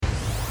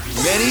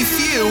Many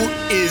Few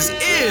is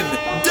in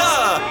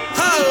the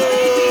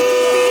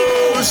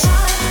house.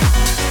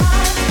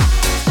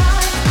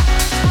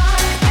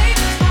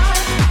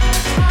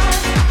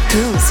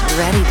 Who's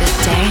ready to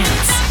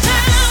dance?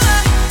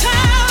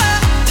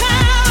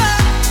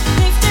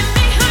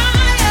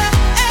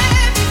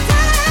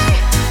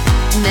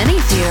 Many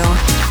Few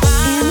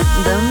in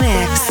the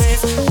mix.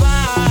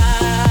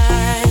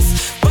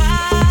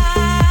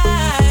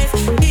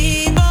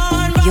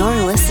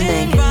 You're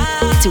listening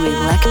to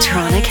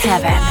Electronic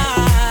Heaven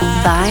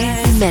by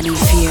Many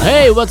Few.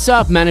 Hey, what's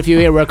up? Many Few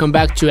here. Welcome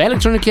back to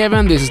Electronic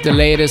Heaven. This is the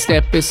latest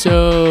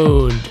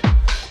episode.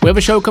 We have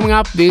a show coming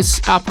up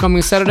this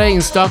upcoming Saturday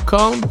in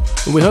Stockholm.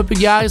 We hope you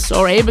guys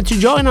are able to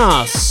join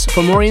us.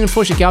 For more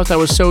info, check out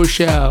our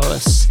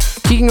socials.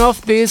 Kicking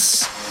off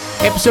this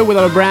episode with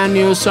our brand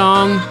new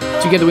song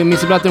together with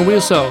Mr. Blood and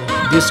Whistle.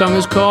 This song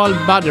is called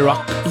Body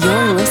Rock.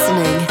 You're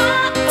listening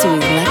to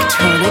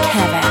Electronic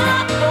Heaven.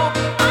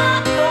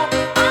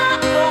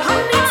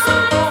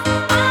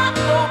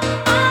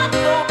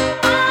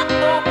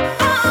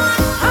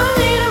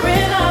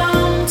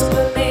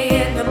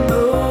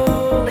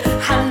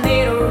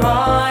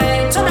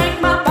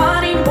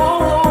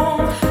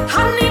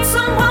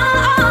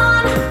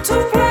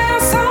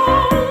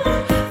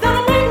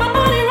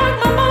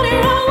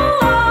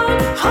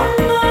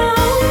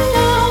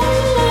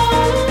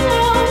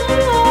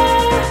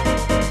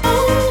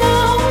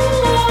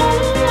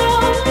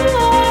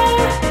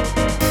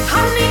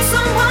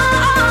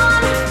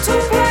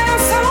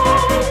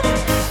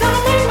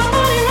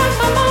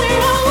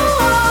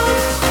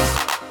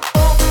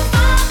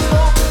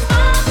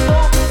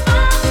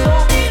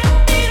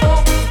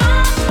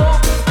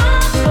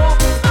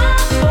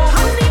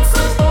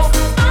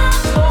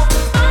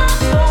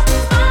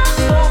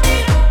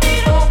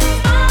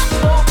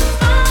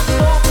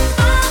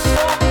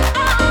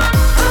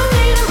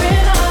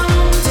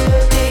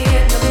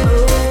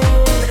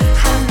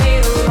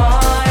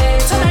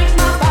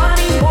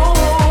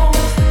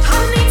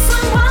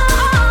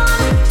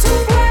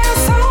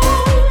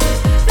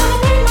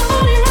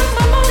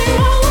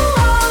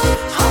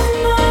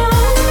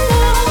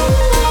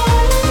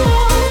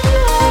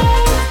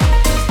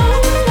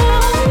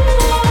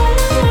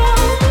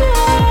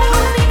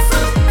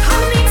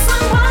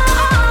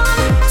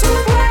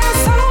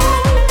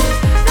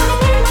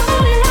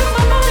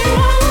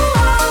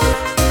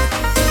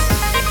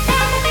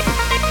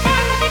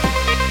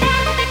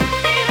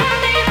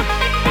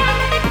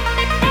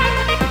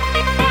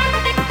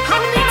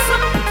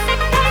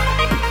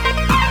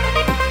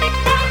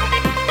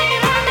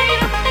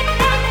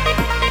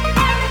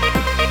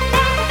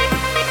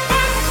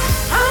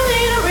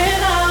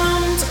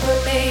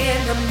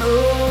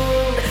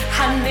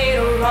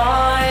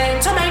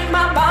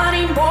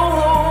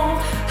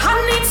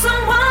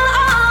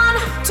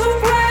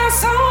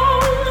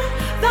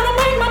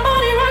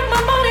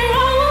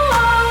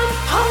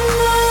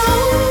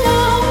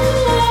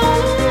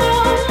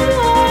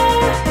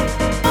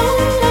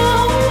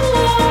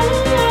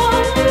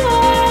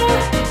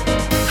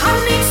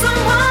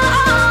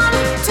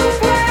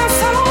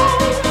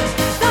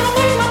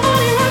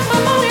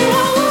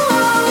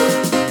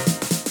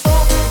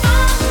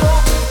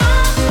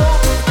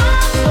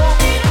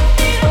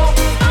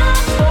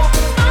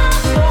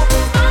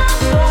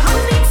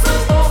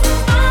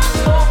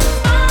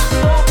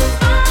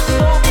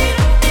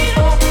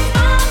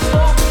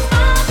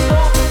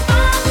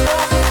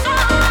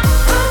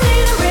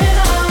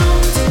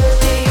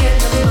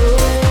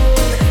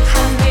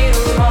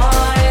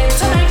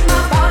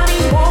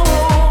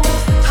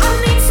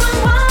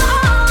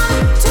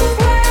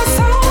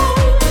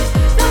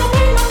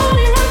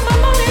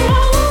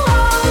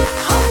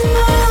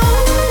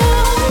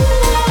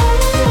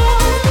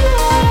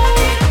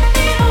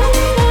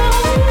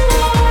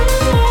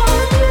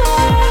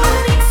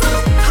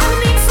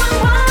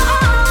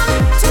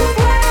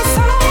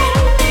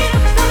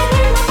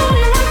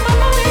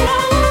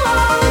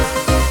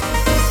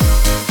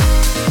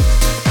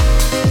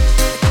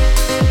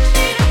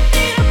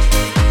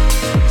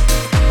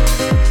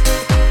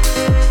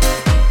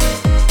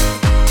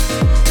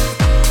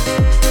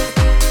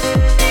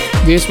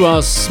 This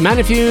was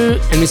Many Few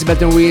and Mr.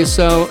 Blood and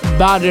Whistle,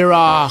 Body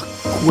Rock.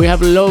 We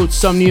have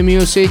loads of new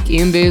music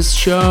in this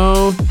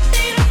show.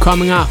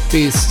 Coming up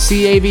is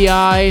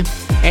CAVI,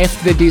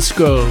 F the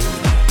Disco.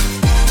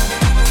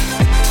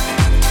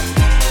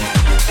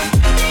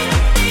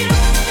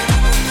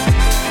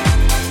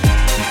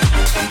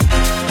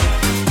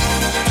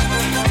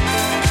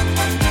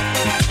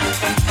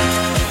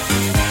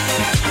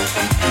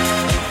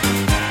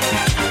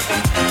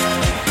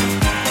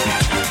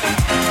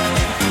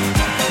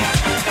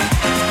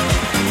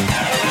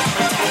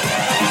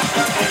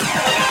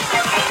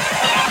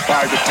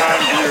 By the time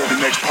you hear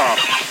the next pop,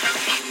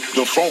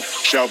 the funk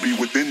shall be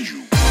within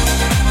you.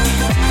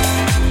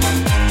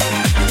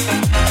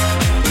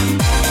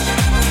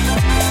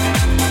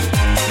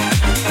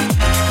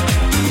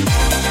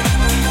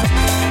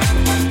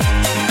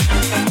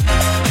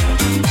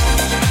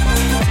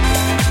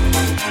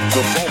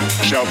 The funk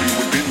shall be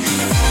within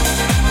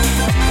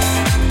you.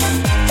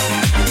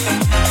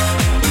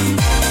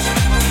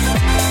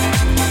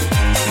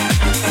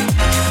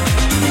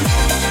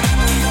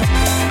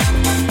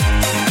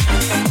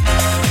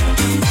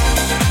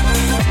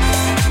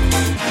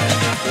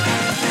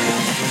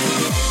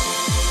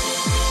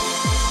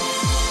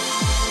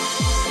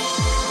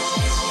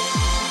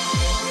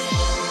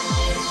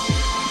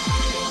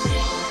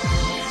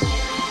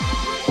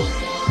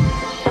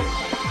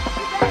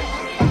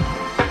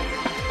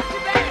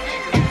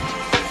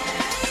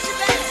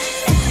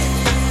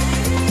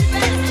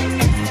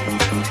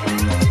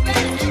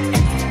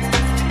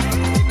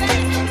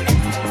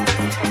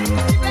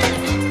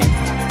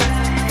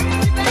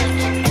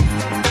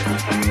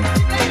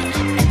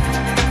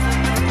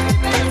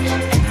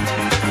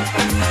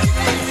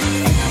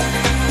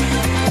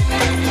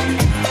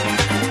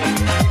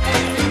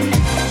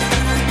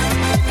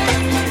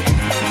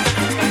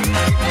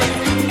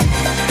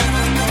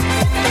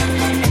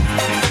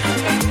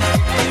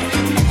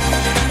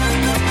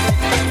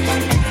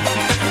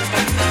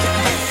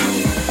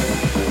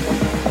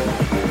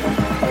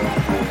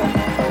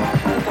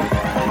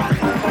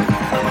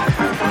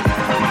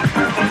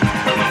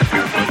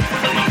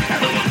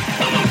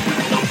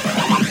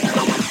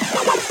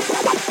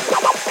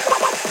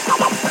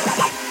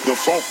 The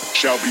funk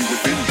shall be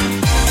within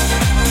you.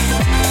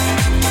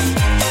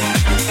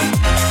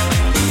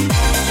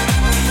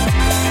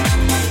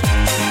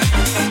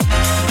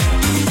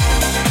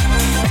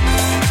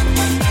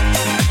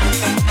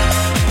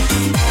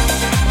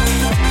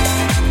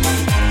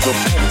 The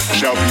funk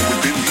shall be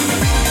within you.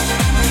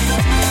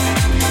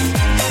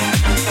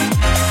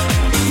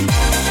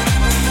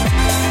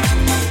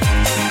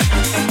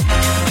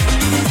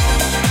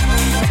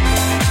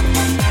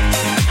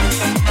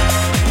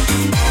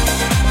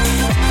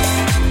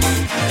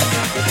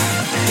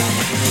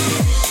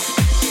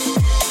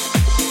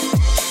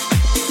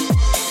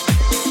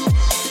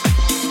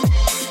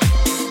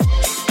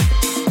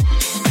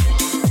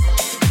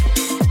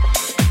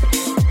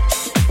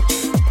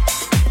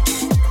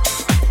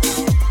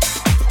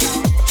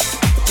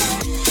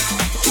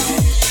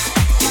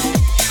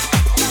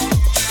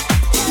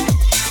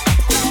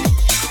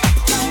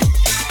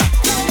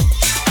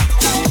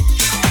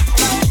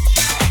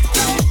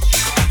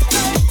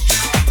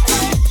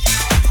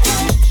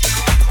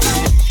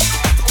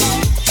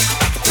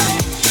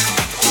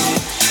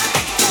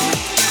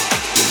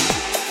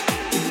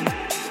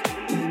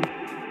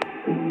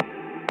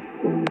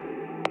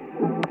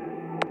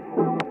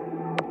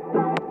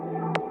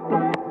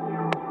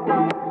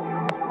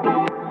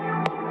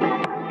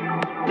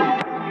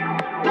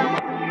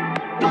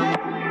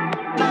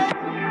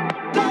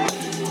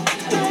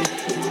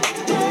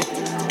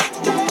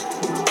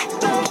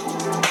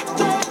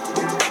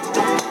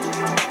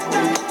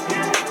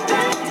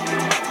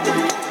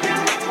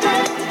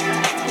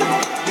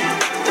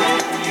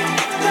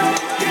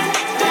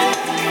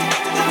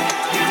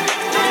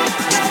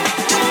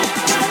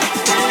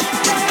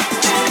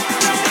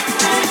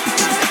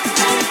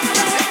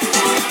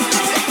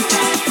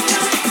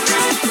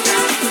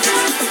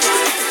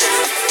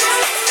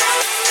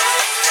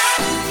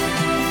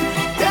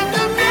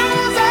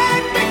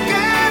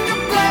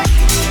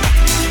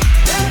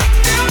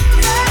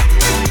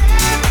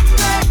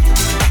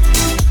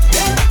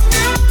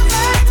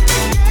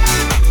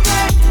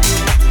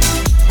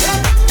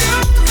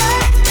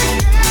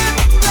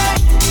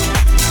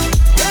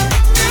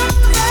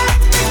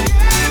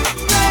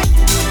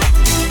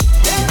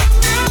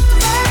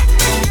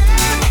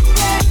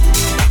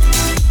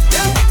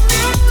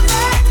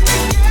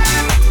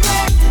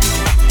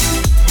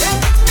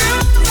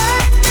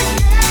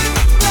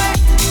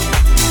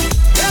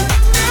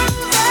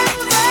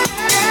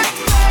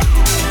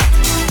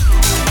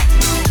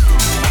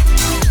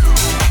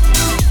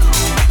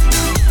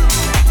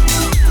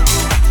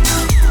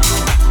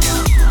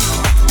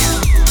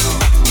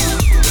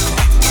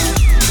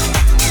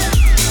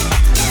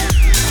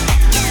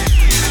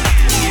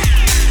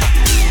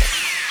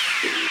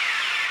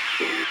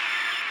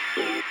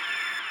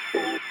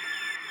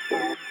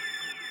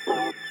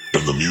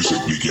 And the music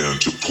began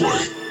to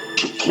play,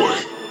 to play,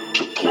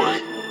 to play,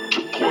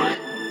 to play,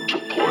 to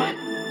play,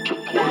 to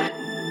play,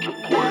 to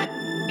play,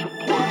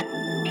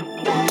 to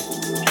play.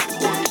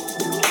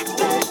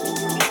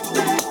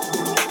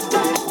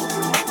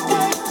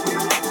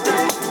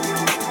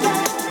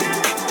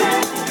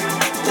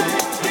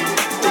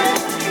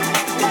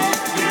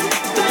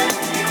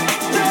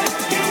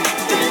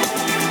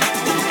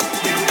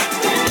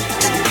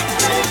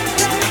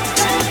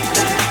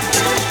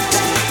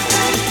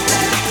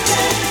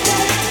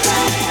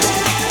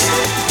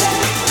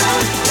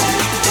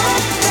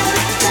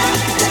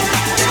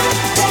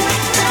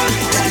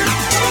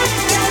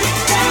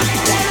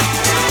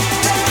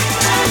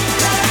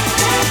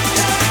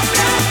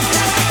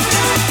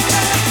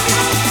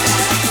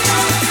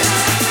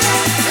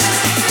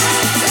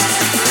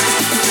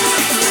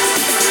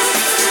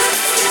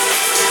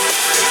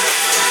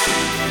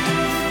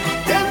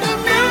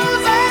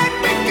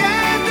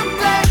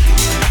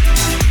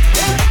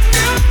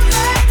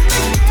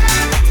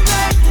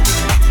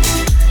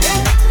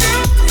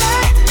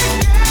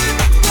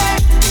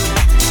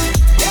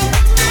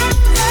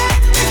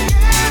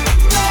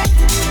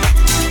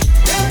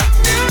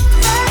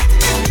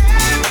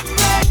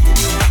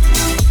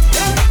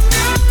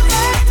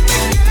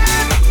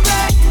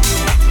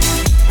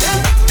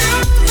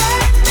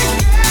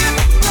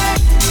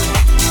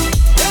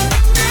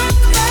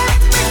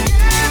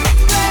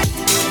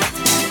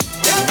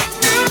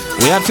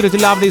 We absolutely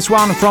love this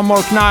one from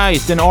Mark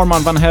Knight and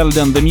Armand Van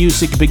Helden. The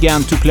music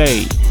began to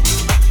play.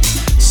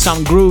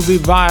 Some groovy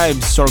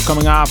vibes are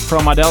coming up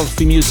from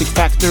Adelphi Music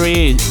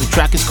Factory. The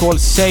track is called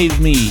Save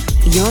Me.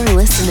 You're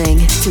listening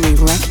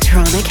to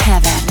Electronic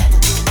Heaven.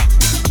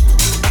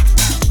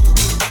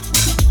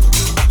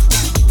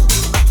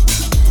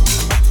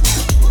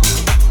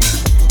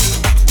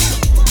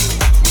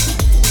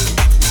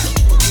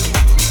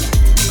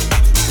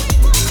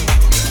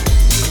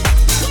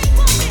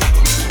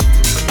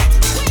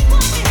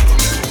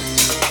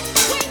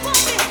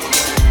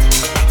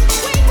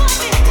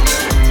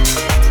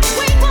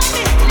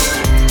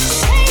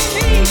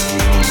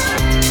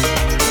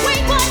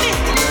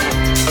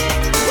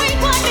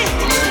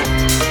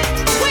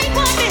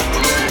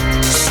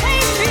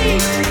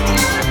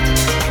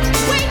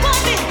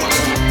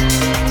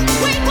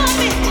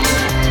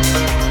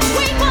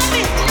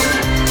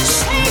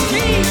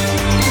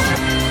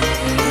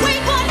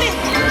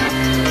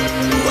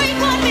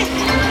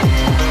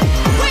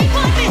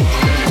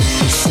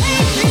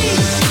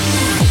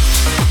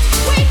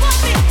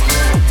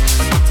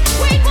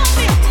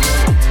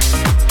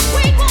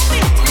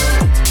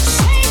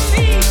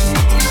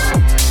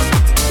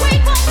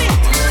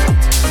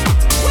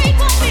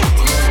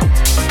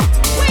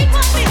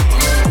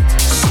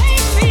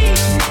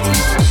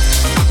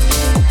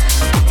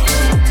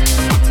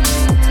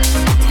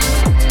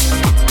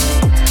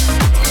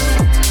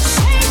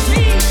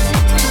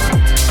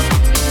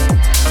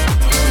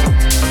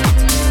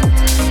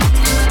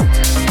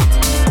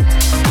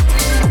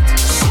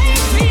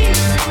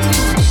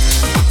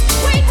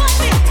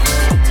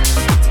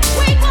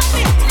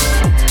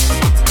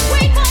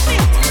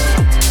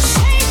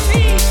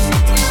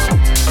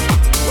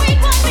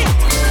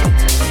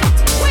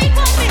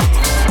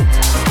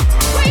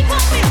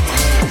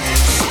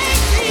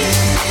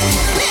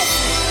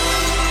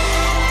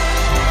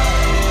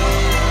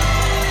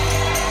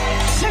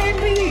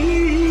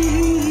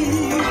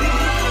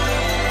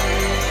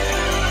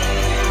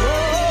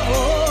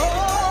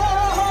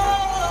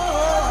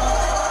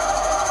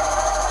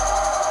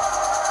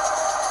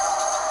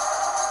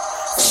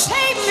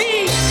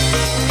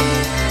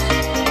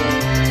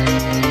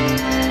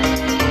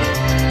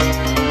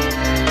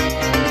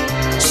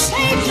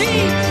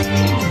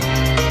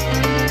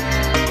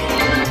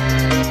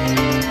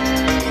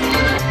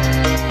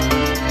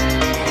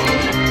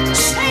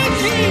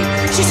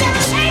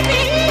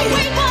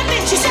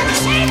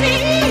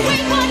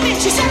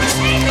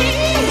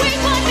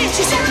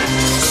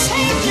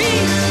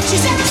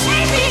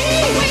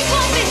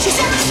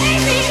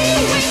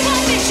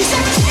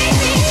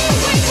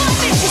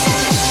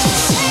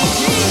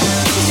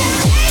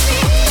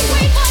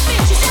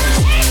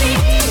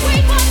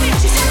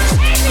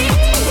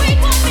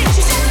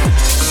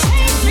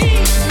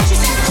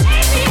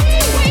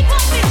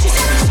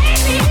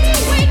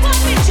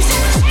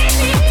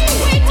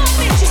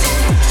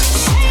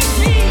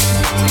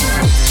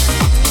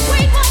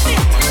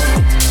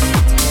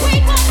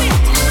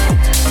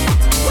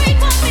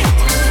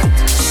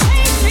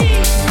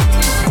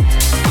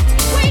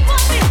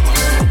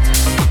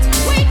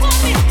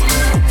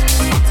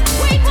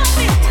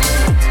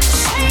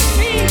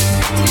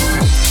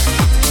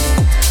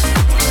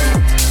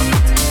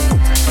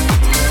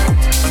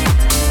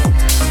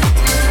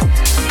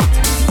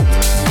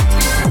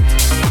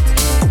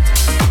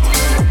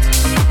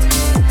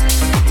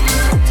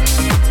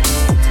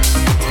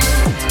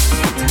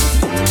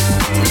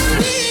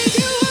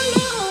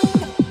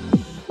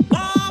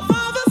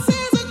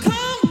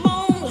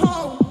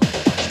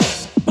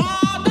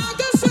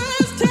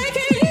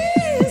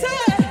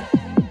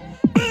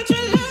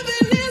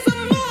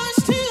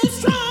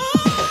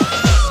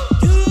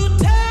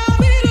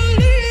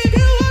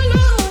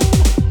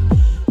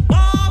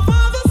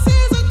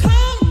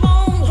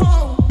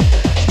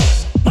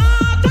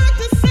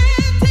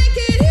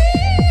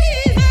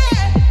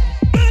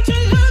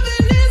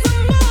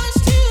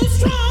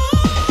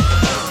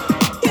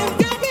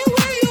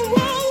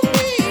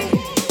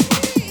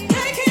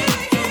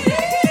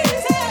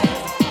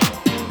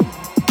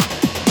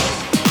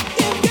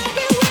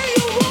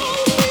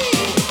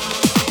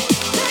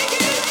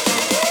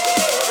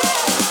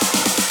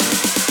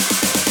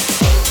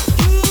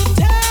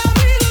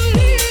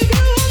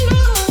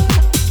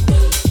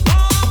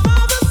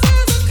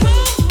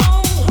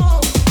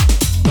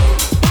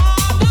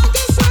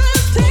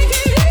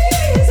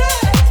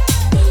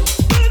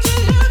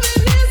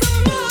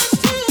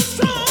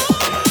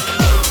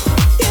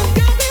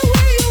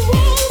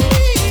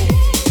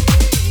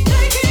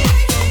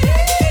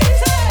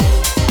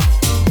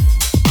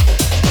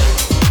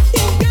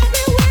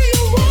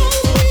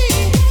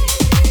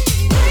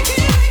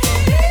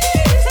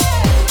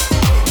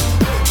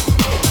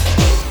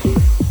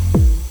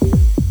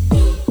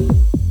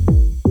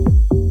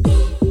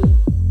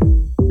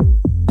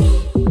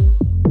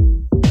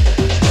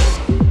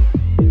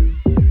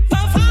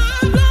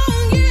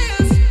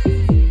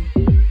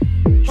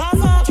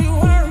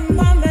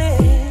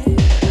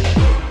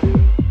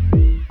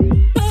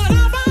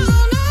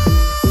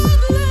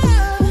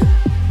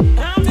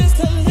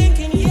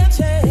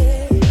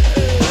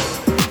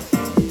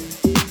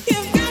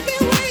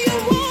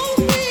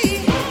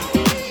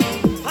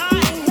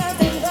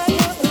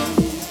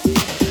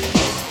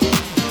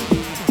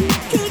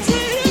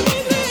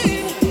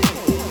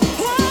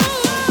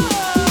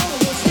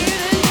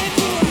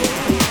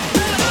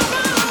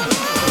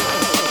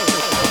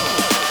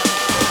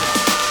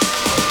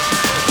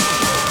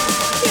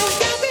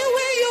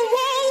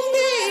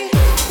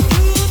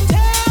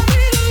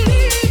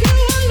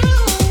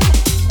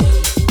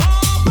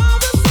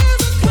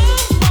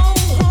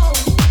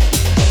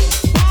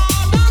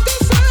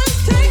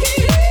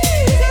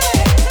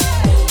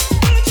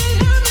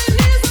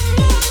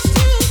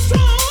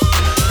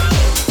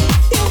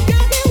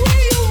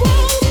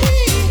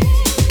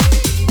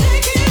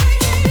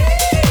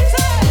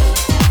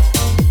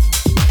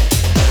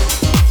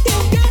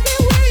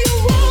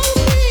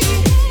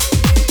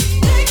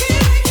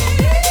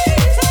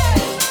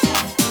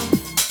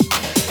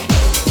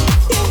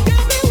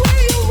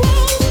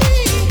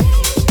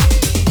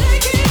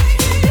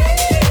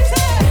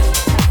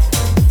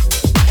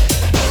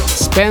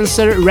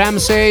 Spencer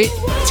Ramsey,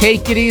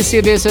 Take It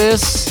Easy. This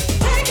is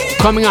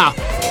coming up.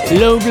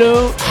 Low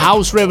Blow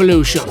House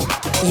Revolution.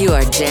 You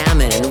are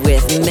jamming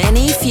with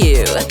many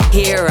few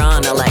here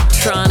on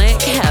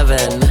Electronic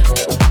Heaven.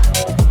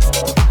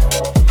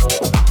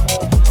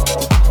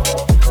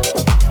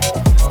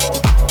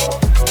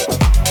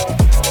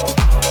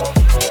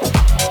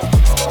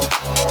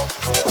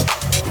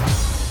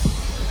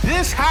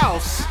 This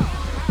house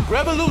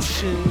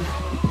revolution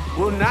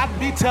will not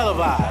be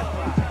televised.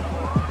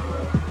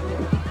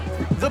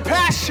 The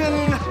passion,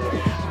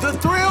 the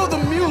thrill,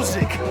 the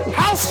music,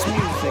 house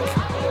music.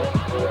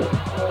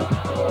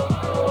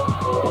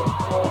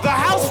 The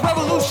house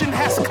revolution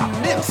has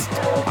commenced.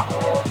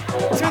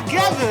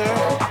 Together,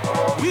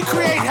 we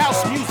create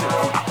house music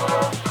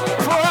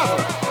forever.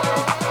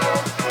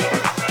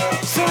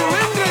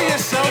 Surrender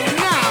yourself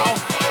now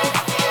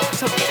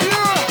to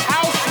pure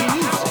house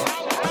music.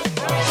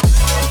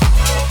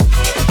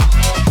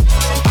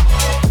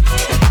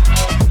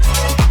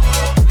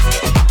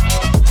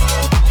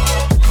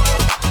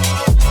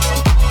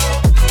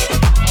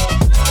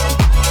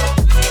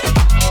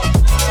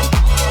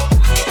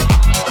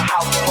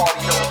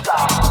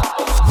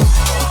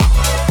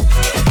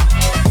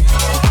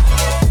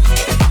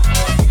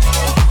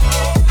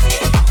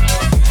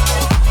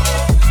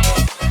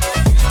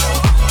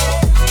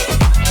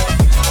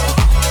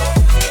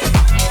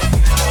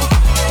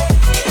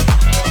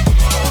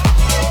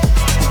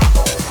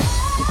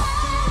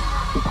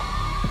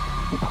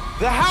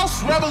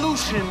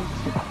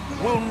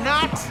 revolution will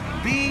not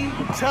be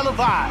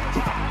televised.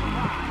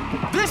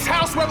 This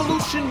house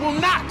revolution will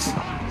not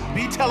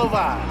be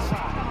televised.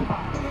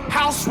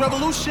 House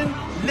revolution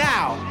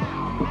now,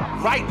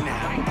 right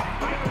now.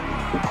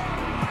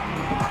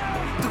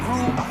 The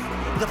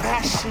groove, the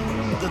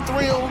passion, the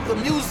thrill, the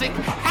music,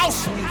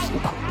 house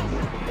music.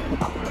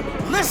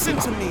 Listen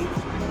to me.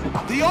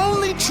 The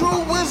only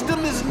true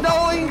wisdom is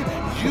knowing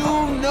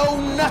you know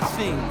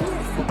nothing.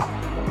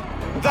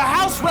 The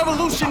house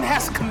revolution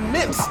has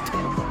commenced.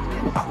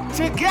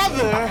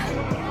 Together,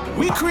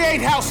 we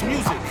create house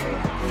music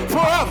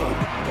forever.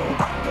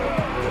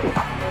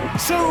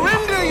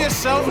 Surrender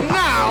yourself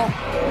now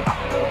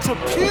to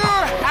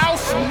pure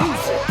house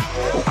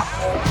music.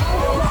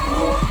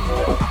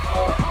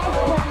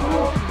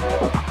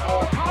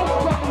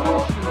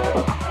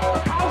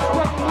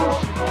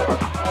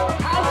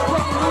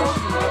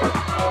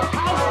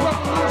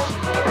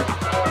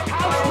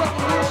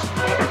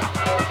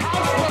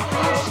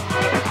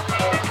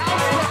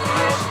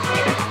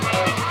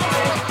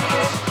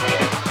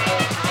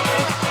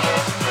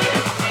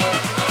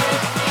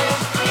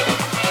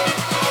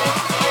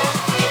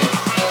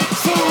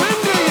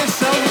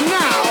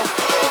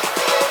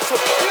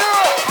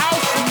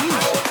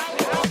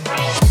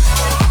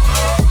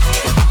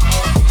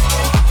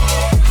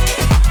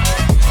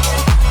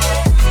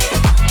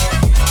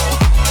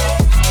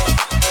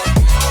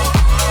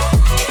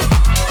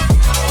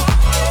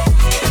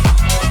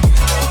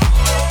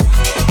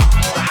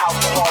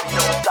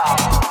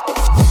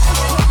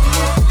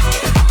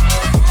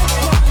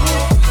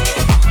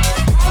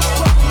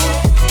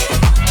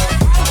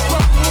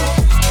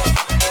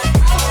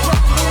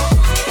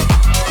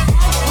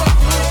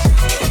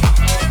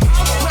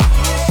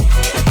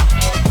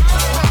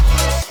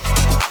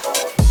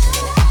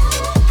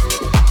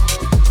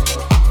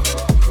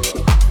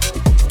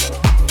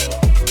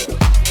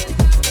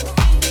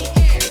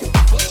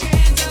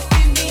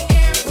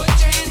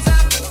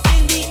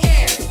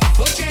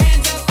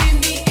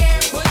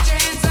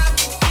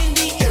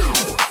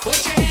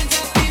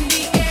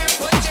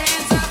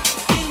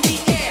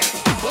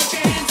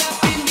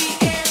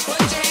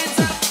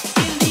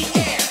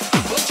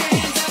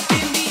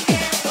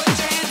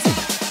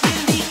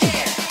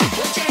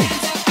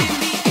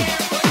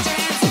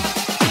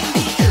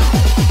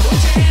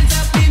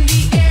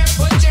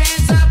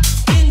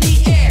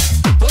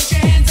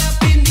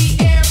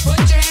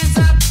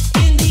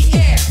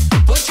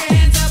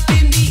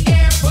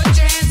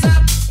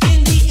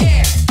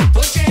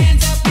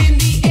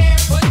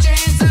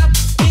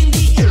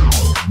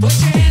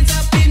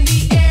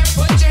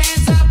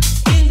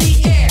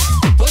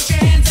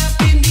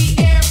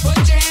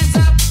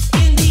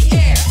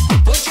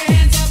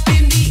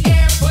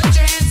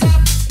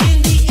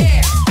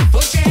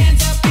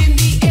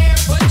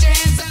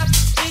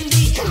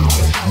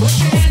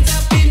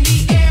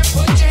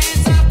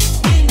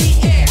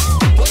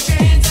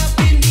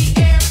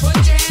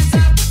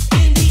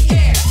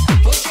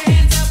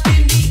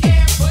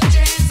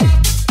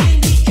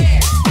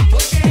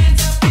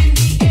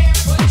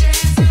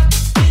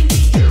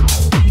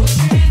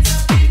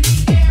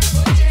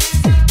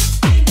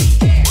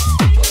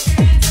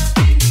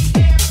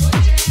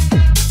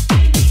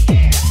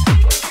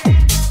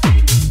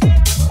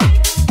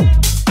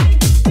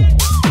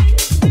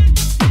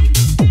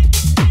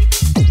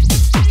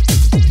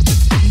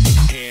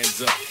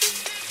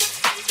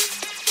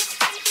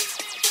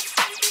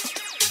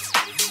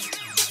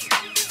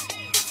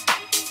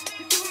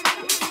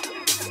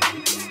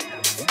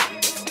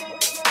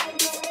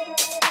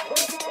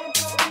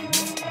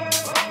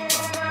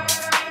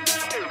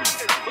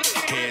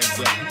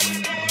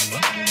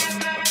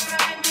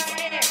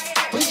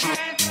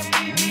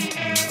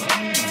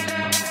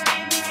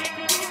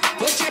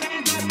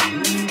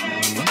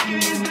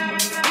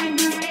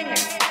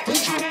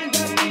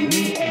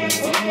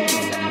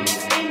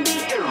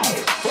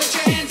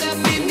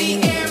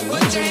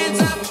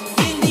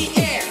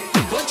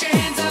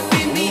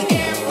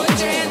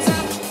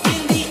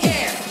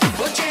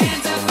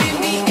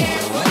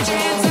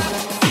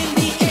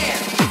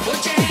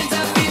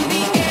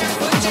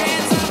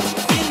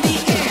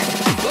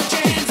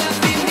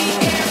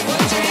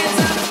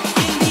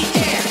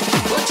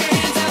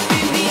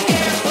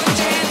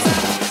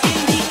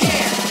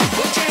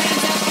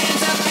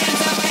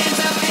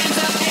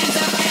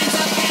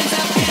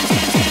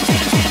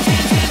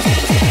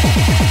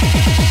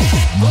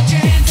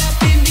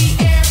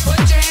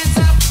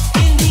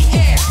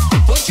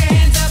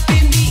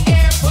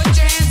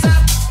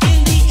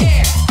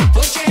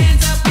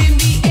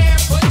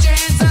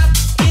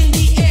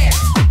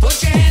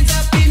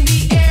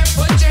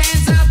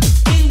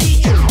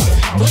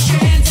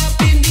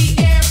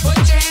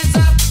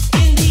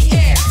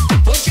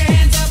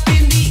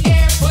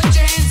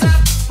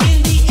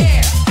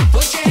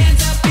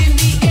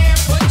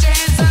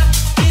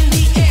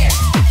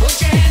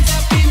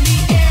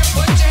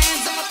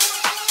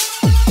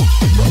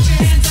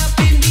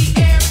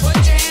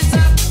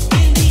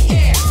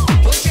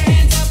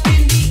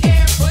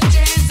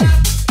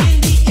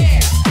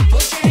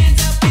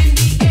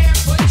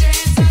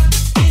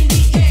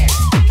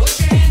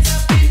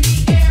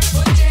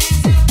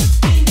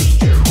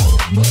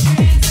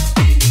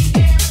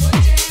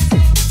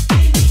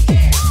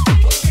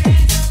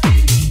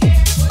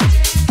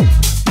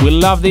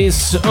 love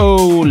this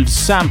old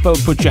sample,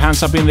 put your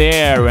hands up in the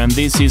air, and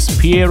this is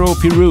Piero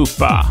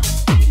Pirupa.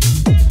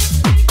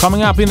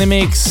 Coming up in the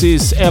mix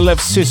is LF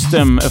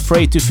System,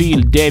 Afraid to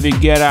Feel, David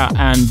Guetta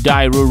and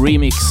Dyro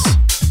remix.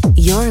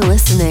 You're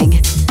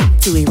listening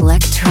to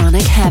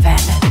Electronic Heaven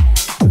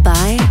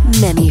by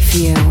Many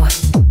Few.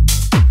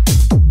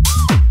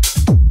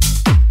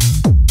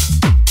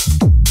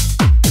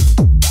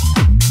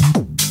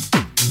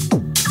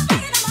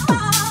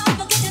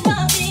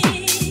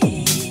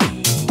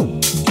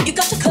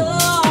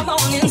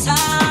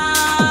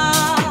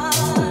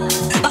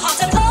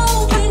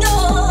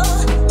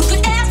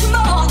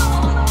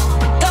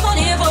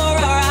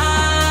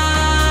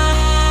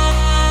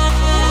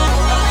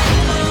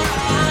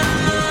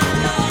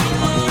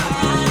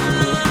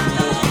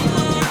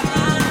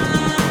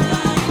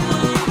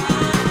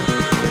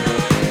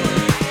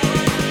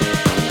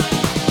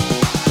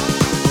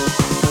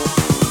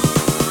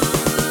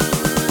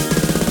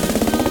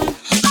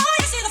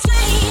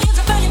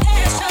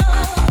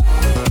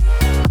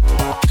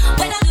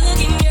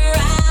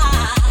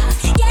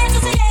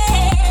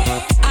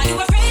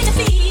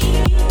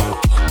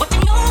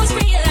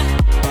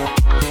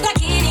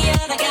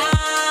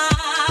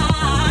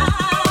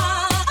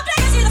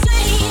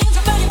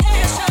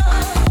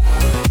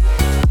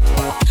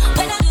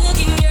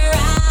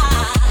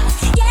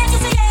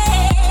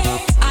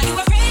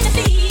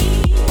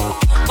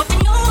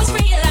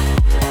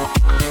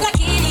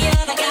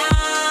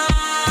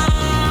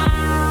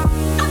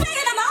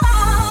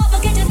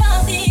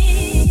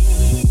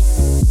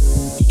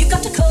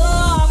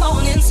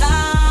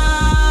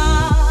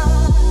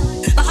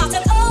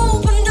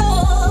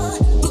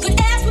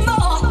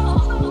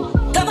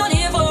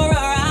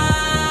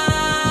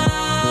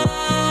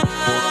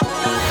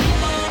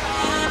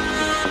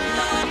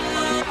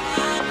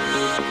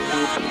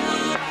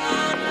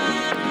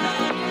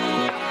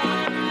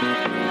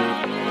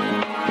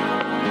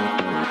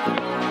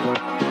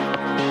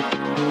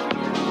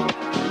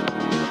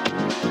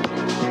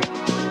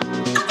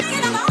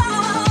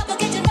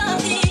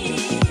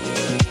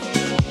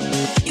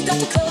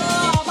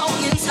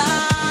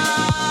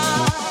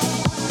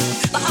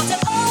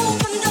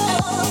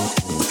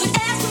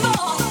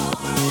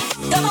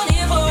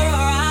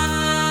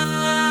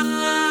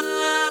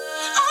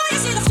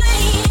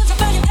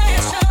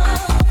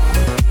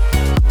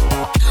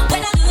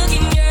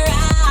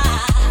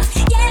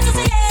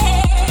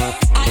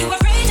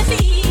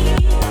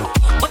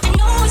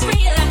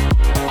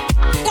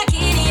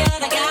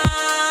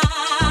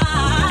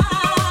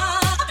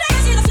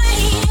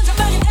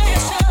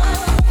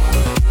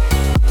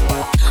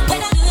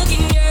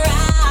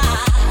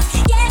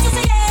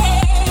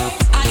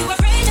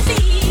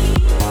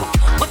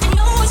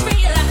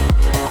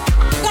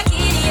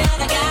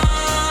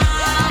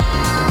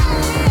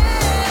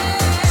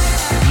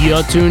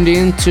 You're tuned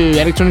in to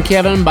Electronic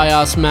Heaven by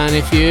us,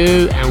 Many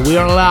Few, and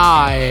we're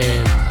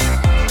live.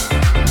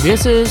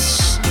 This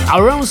is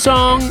our own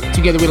song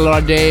together with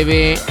Laura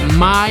Davey,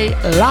 My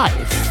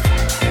Life.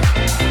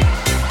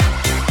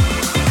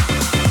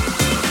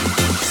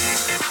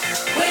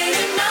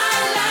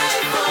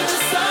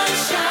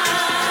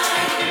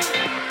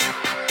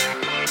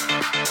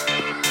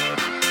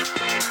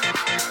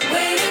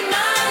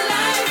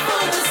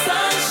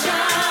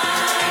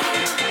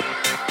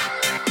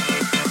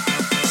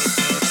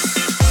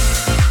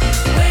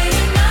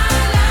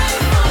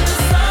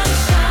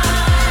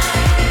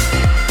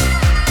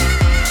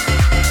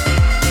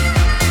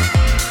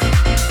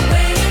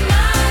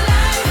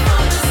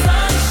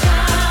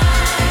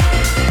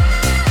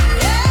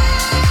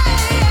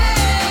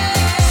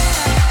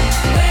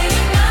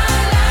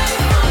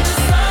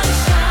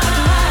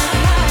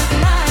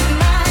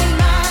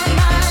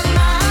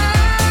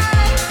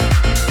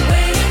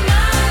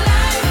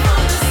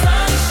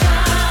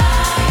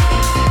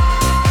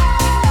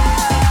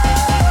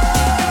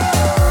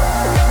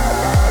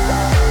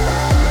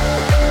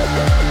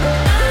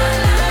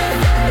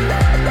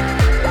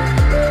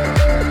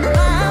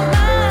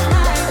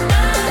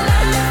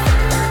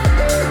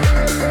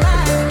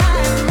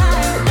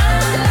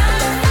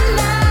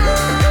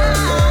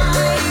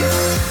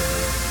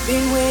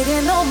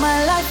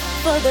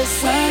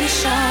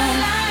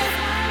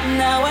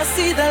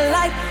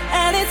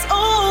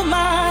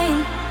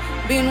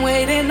 Been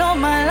waiting all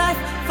my life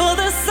for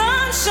the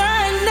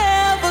sunshine,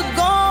 never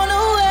gone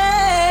away.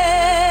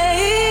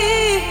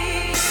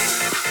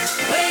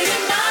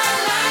 Waiting my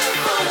life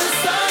for the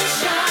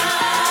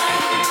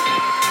sunshine.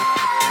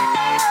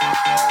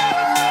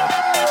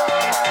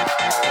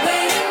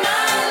 Waiting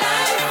my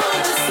life for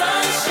the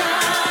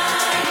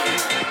sunshine.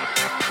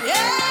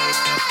 Yeah,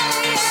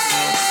 yeah.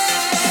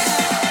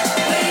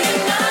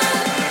 Waiting my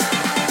life,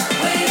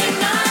 waiting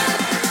my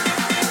life,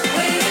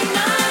 waiting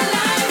my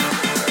life,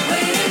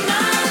 waiting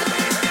my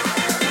life,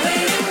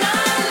 waiting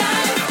my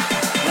life,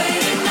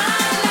 waiting.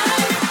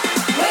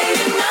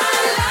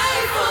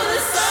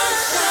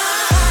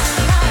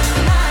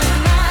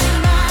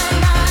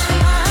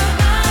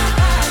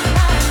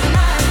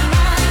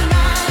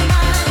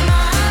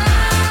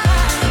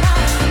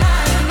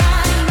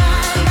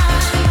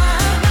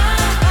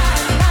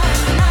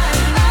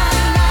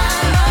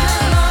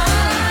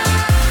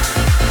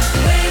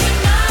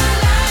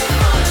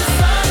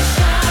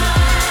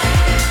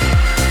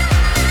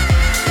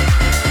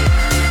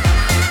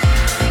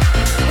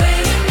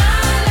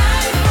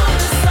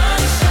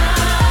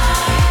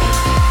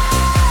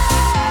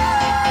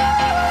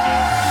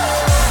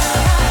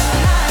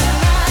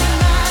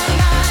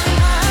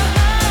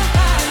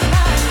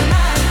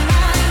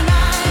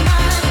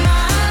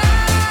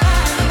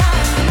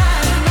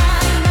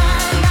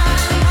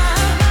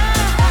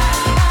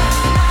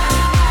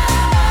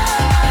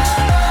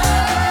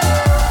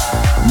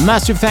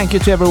 Massive thank you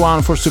to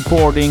everyone for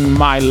supporting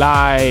my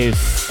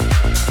life.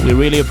 We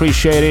really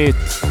appreciate it.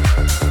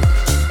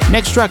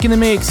 Next track in the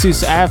mix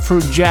is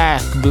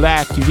Afrojack,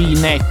 Black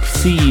V-neck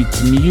feat.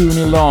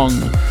 Muni Long.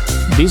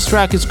 This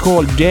track is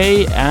called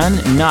Day and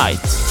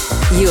Night.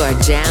 You are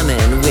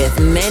jamming with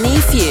Many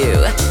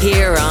Few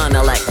here on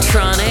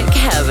Electronic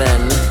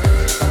Heaven.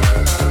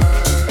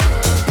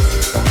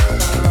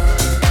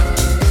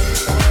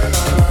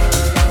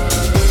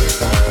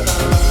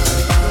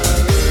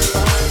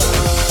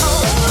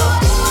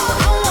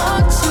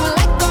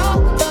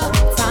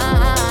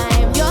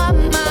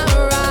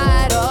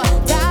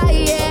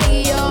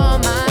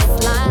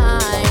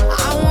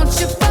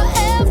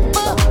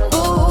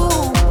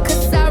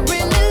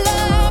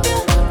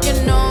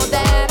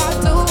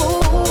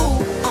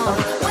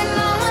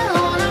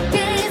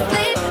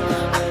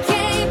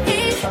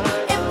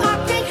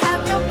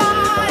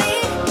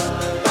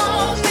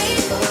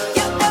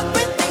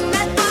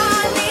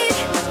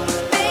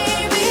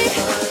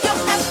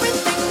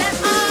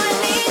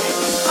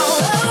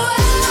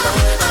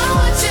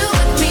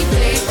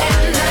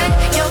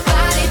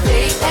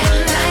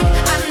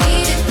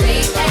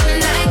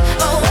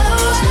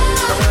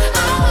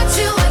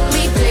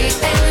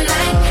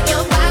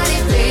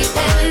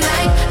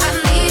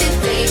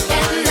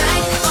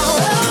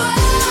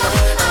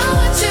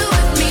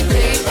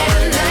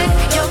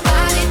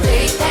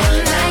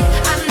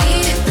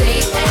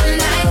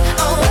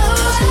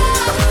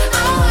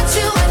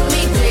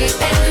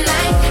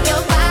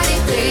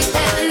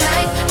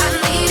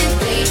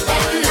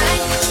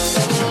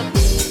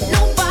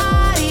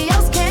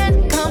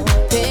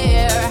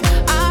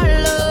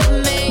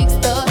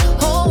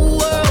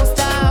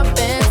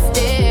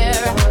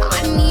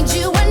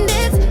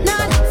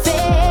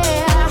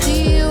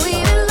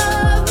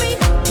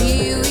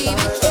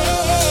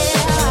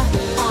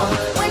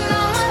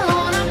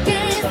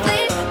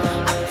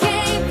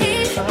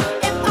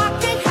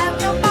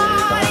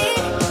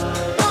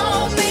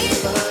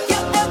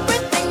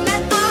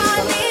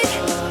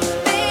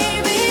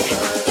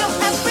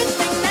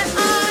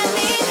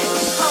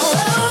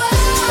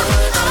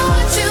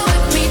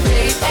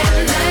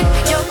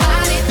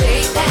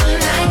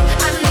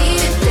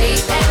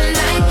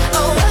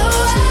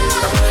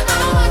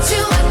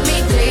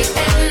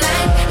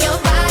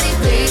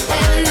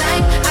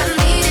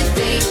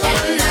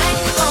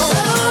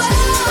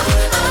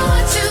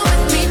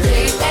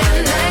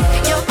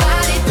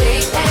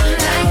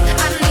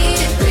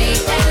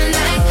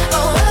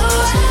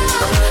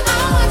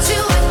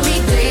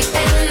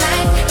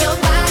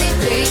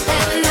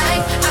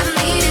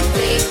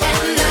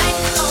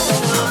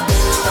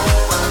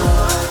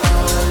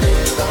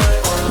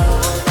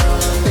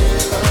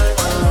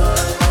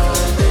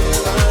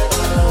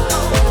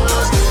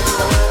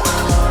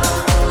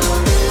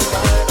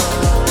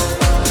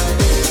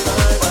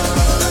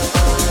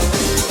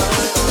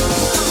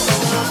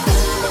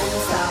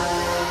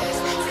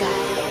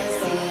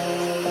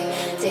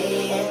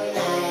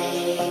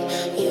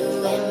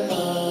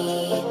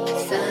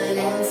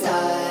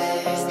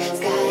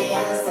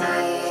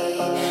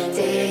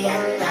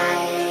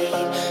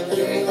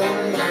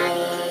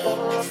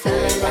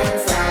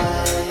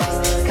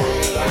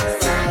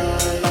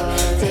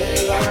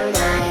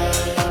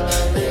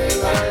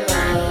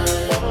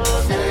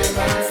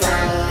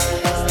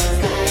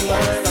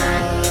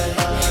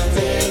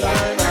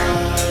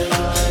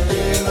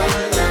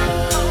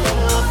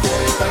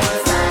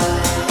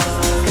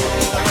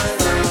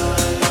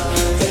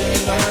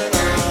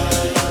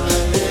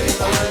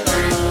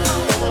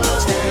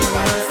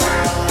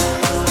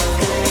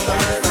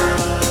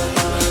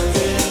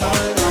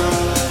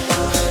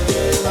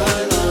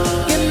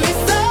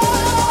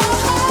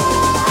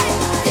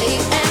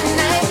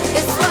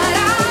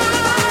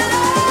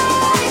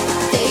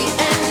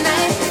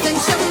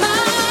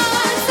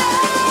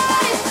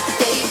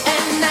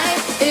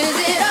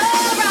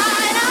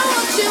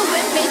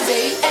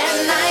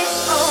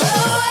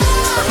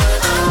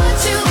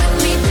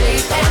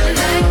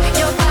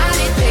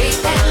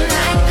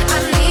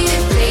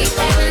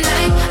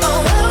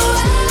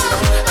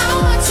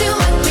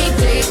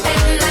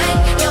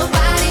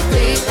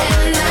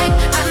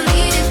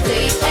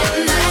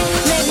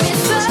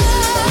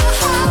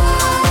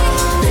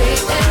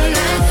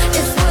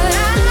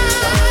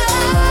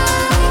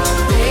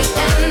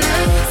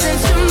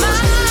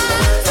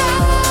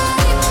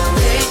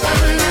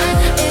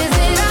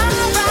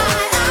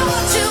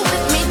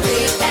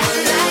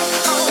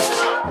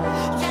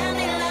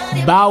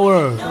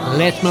 Bauer,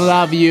 Let Me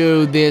Love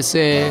You. This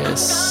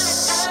is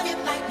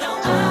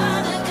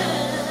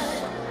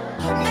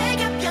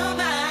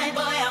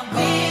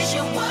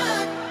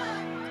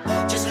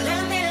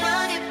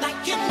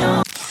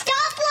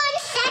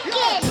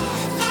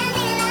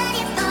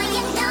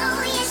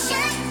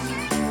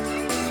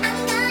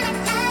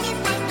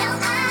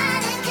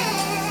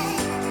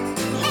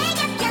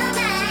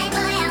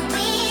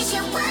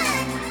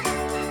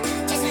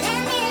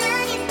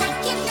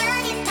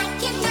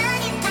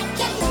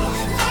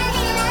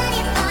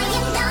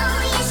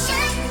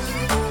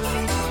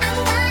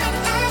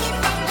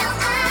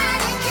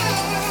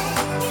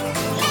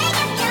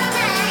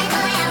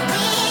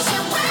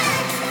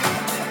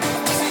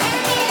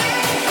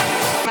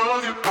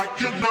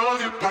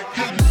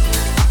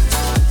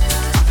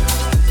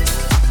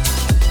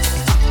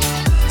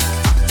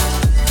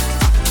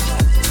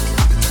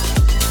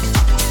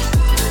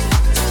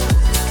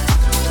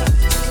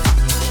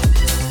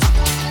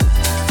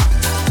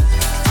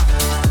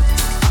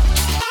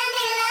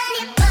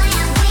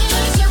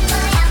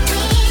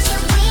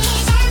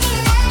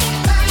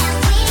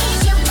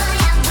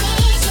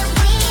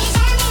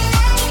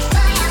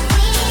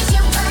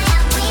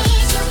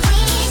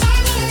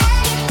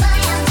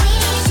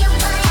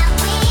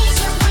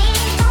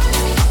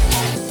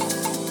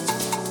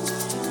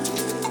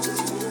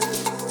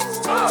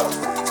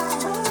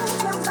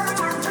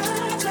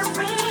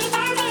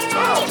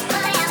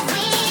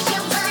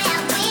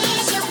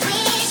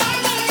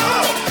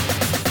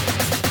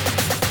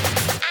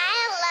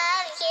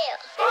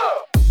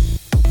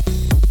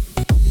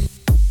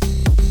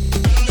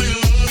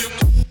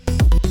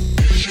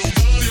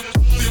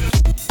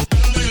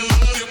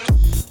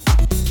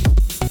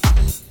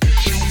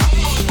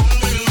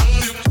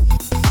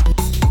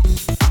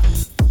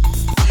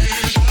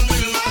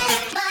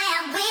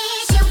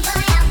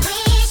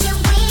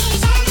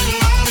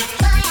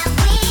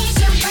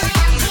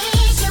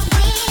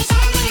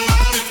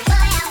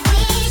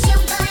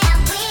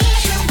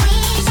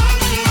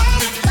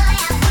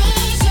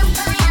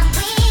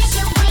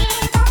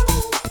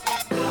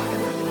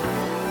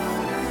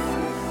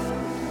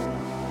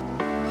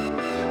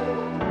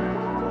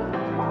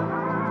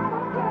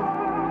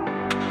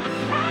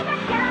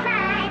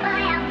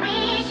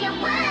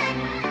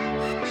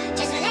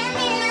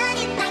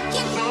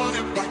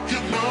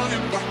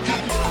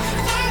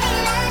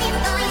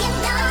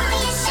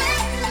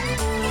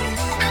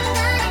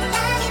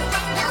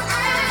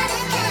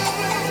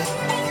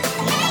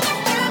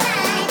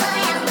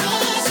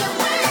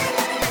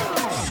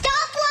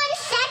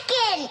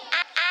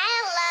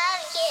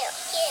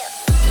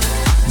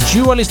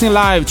You are listening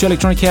live to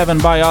Electronic Heaven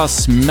by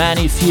us,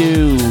 Many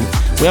Few.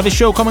 We have a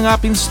show coming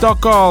up in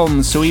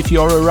Stockholm, so if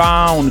you're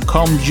around,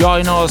 come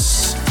join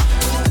us.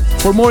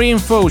 For more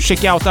info,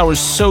 check out our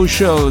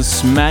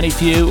socials, Many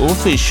Few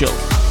Official.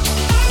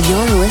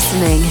 You're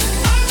listening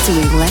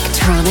to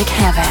Electronic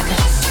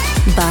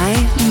Heaven by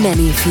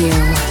Many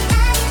Few.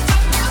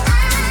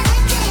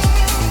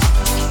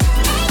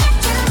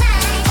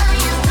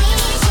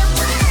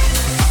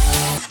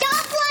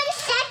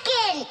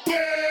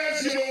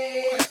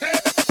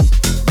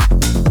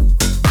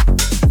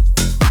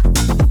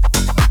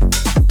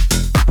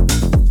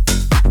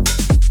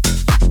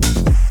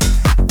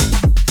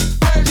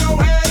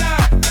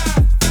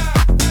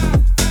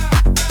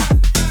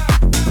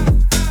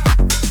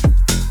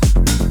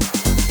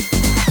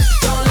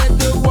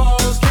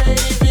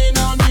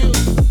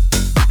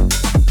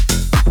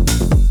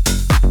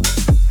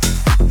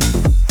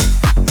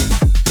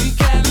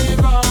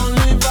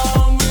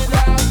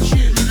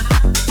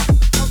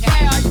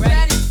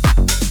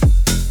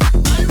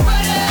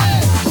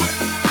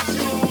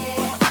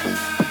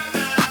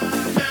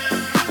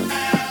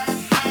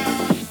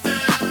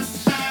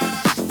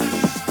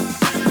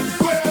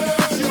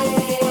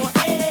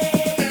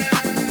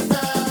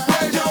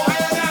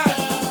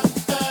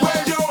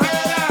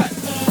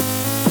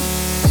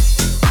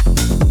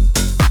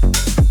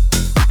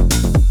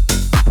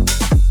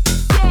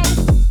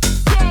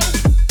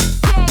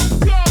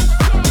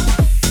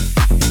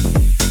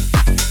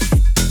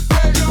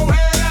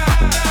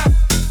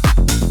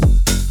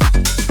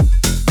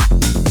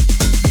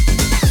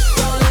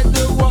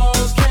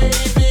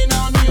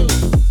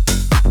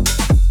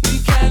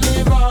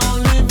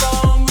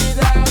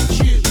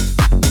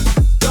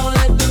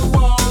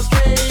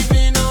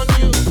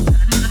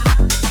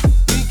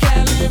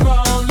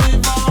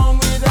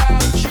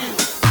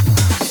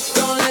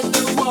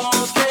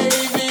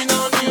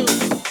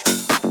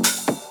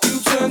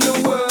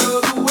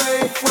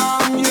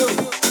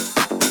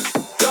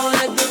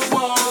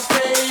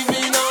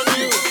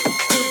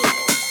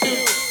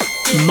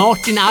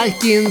 Martin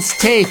Aitken's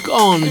take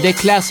on the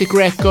classic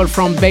record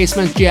from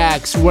Basement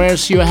Jaxx,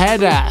 Where's Your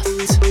Head At?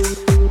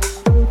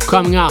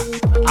 Coming up,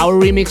 our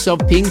remix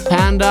of Pink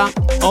Panda,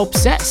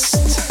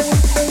 Obsessed.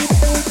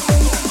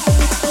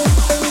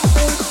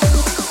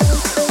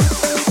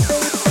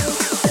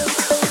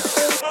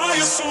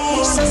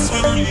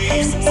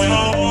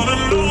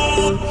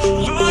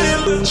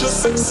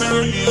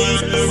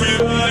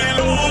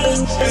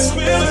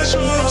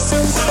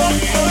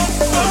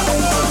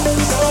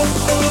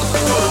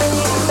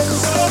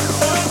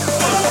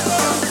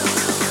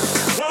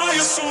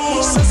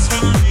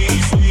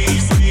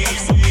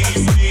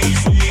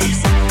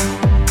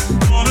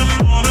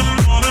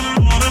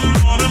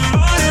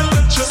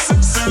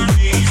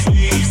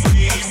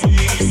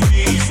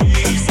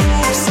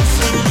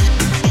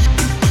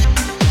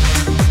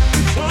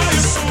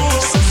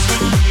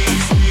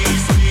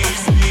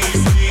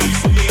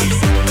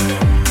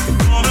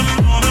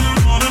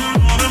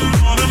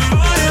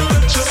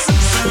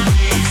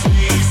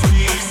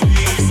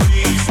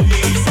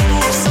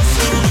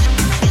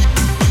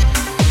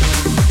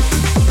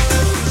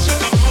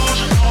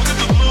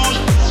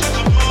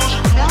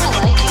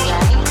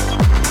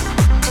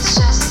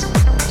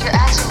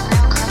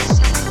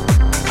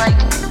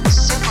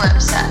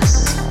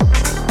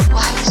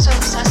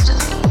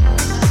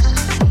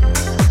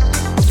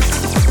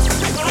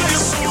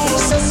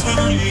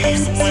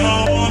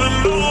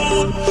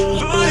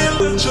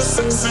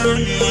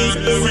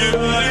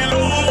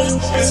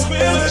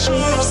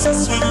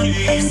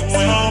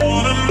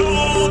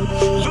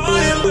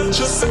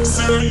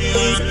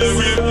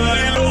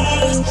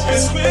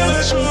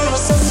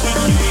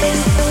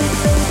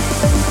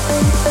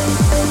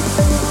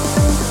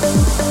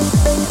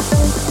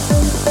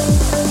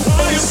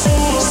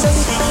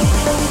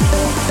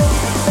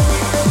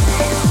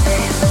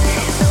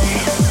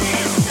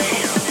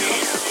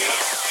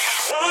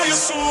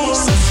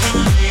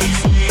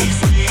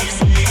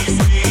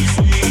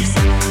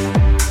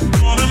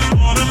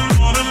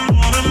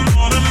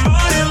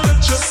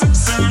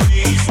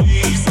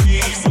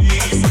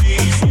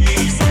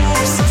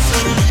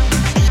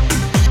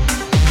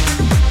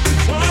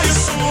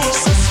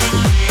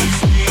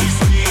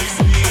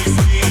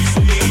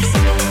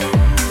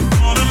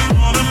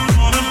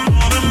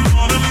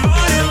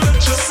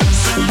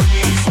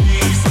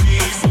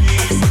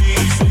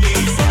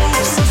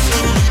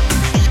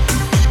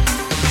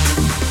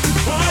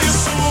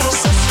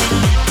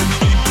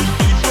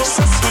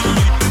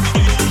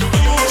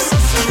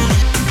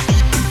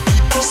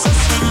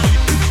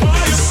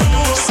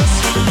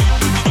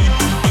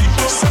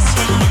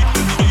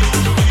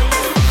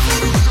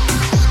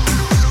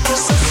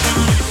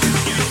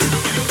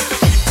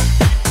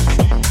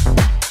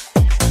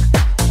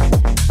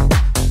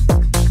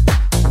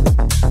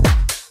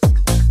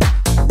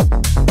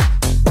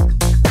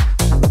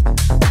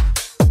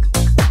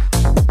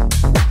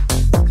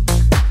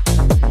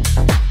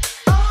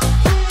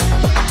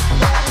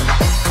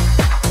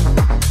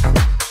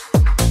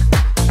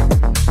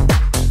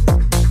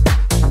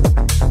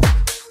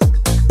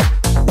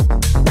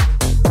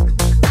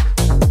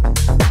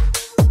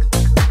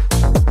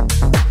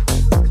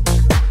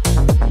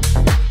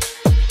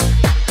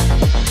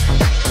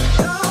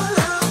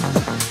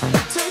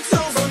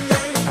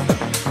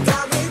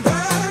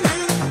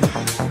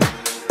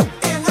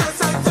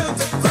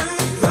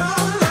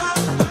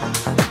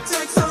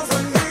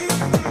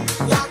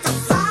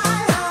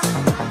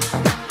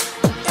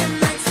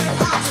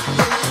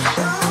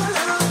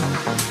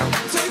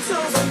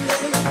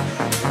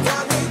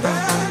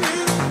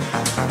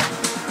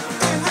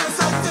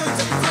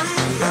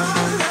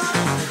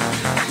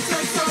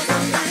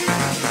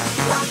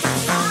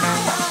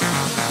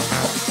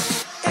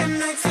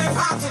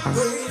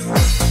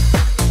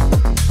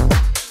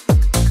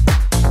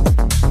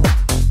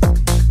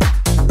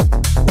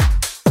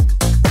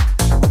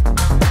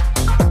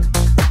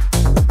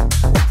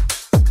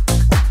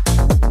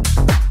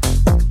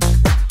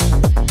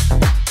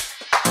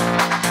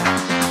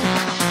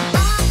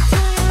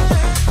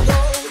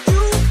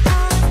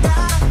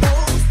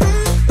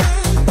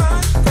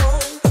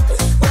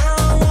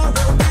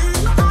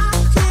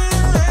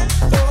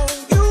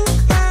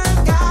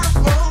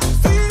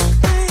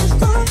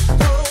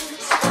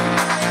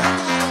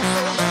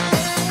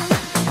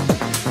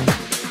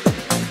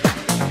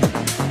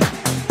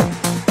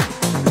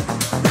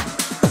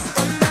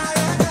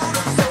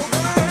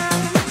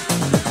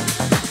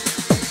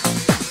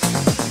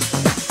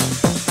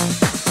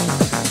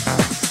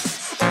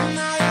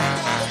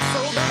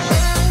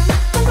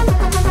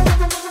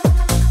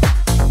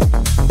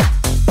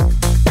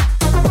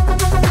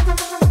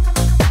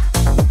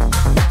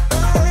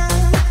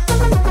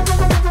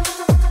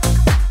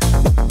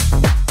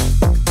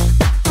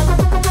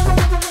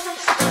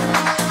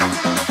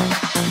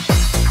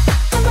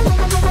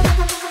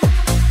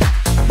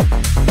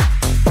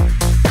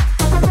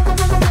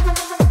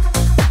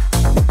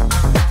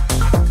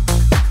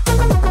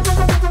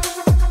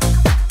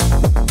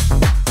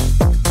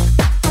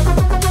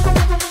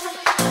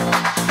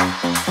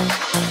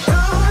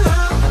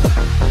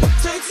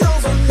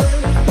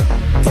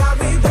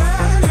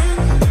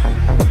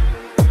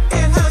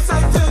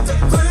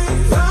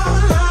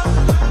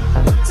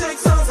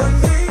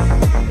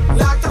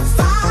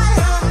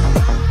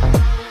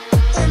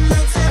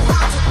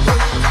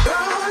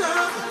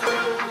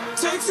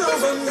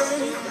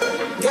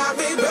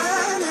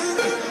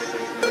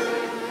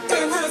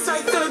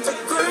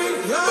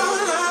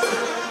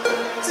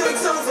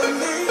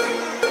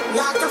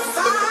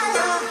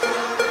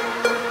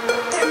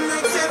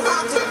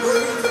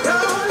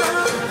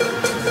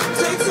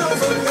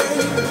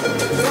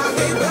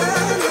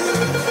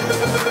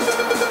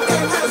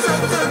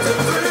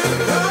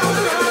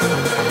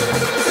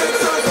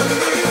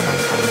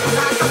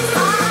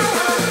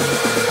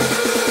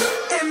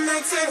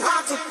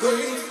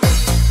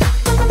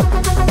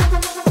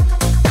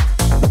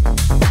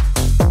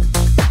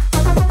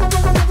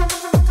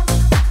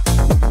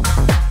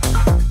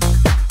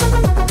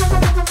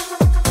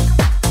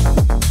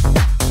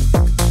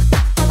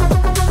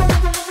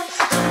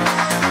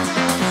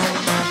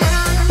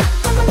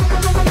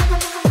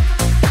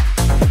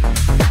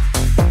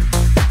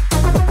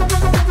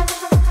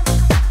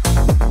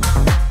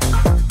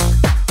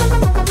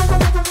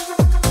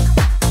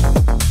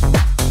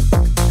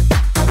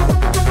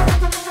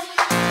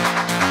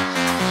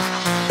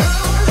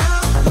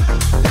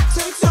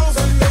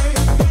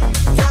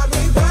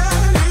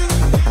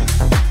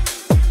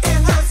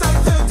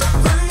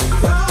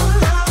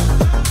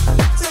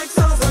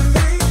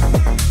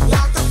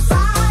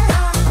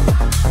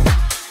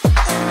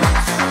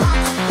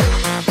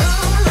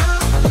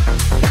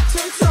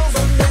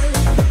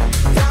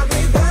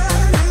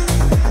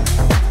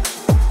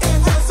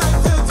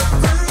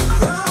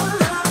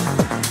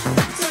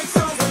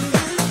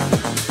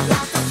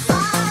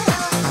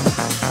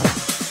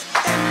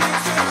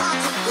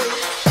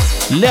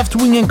 Left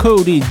Wing and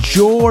Cody,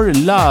 Your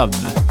Love.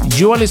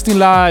 You are listening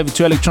live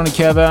to Electronic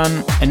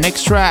Heaven, and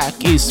next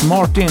track is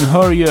Martin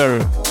Hurrier,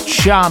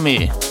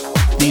 Chami.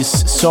 This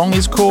song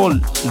is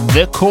called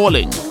The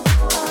Calling.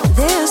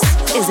 This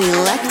is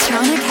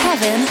Electronic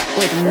Heaven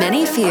with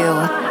Many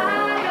Few.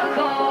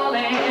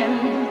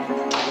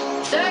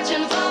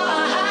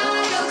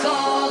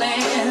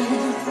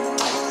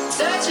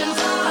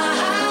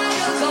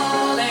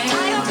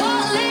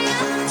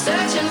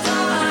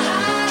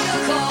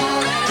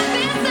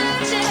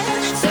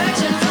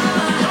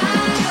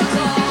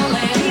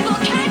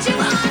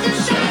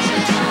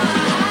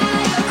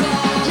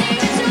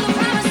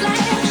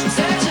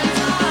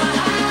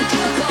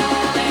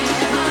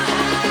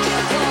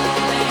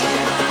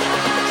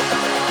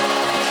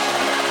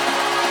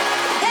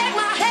 Hey!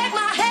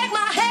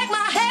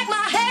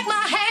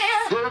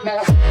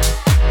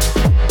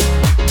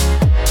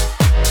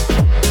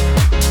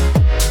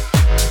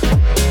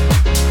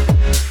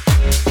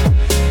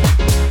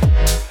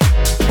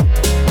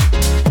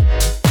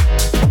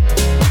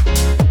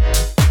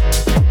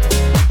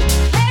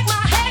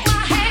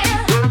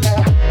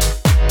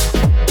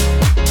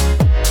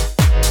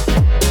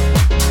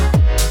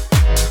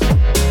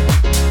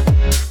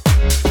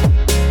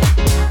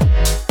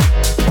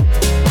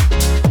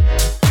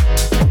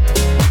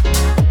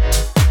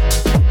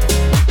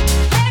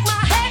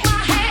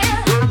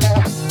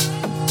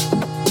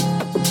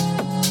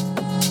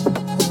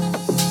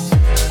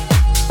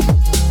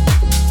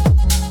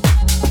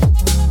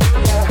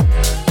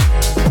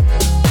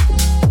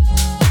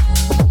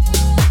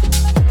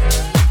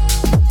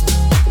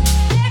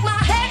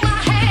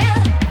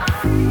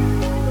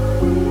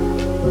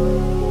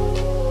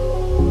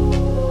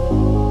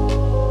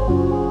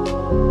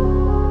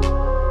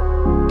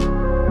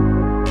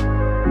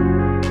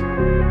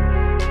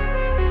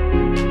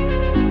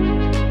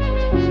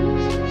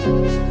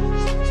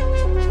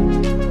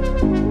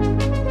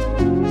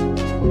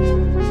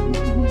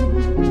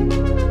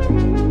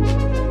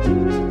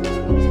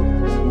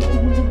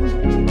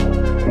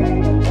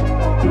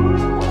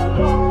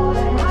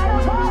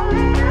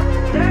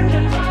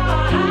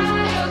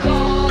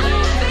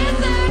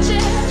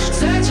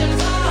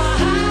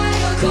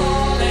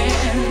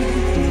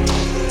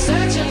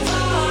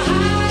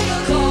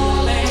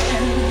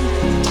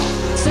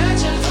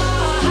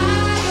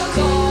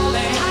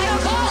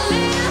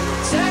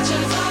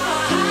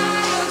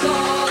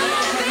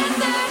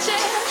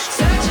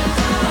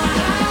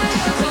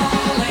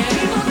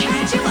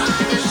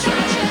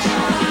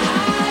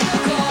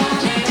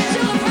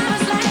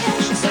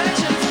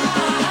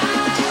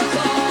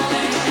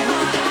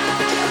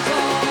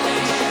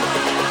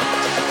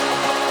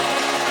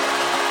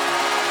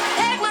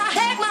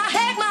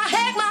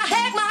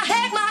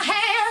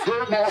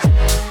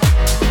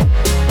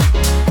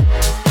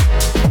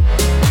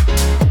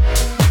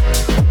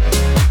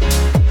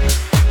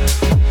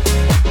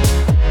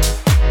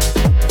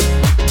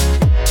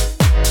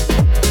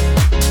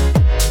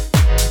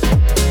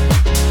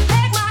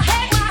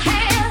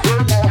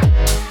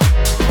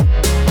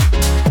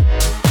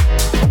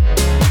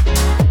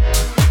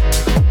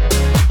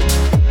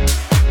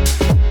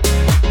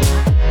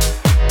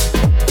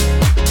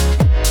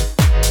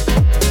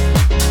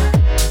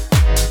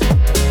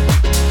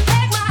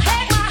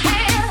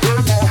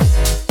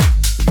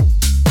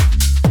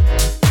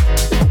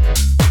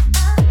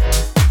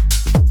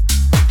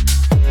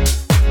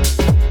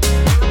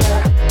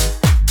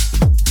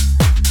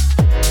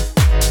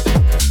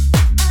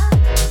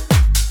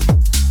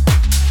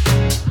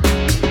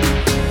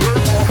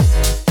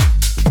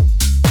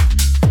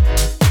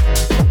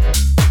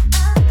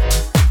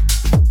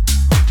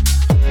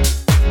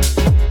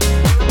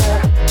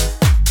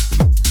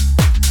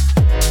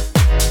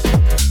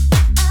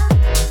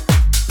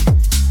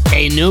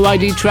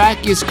 BYD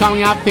track is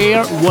coming up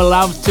here. We'll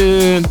love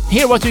to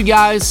hear what you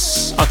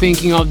guys are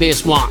thinking of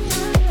this one.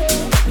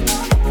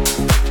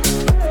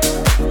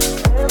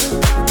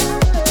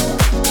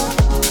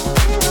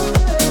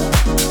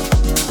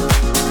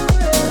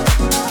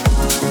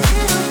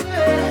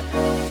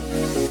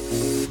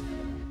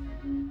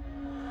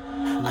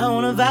 I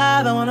wanna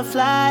vibe, I wanna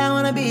fly, I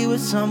wanna be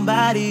with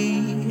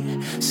somebody.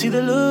 See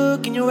the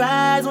look in your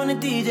eyes when the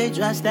DJ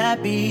drops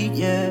that beat,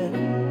 yeah.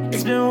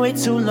 It's been way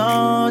too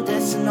long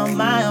dancing on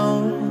my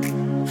own.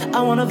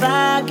 I wanna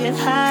vibe, get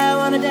high, I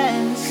wanna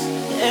dance.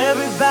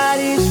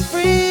 Everybody's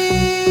free,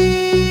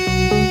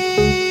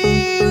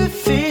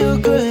 feel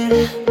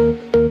good.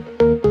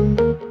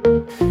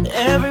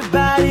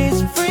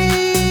 Everybody's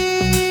free,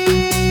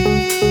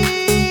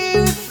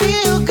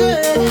 feel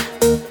good.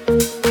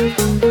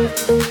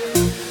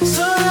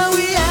 So now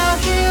we out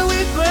here, we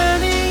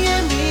burning,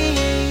 and me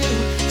and you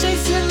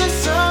chasing the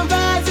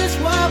sunrise, it's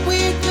what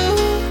we do.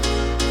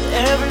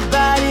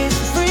 Everybody's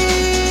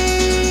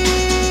free,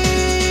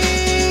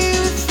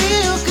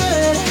 feel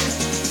good.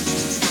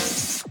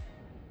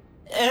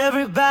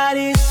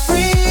 Everybody's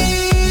free,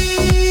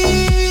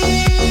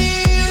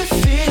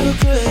 feel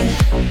good.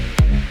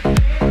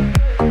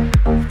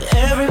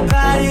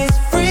 Everybody's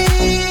free,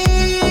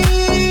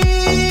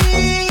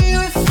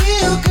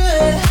 feel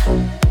good.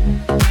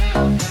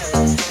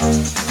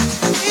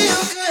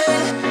 Feel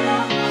good.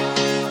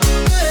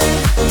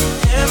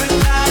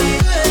 Everybody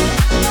good.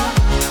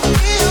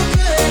 Feel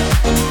good.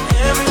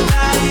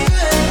 Everybody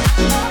good.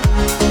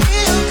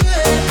 Feel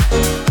good.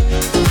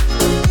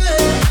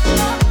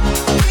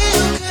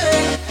 Feel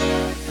good.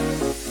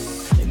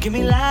 Give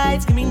me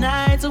lights, give me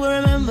nights, so we'll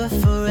remember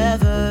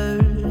forever.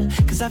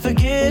 Cause I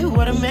forget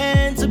what it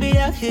meant to be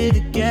out here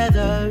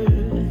together.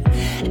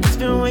 It's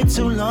been way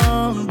too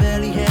long,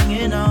 barely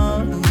hanging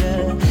on,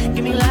 yeah.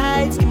 Give me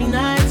lights, give me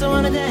nights, I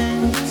wanna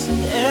dance.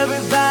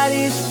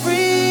 Everybody's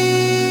free,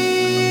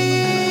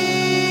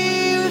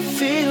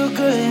 feel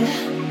good.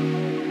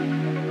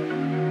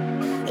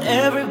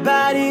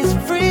 Everybody's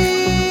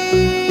free,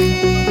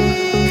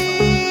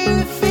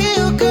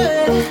 feel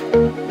good.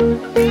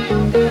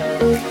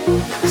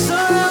 So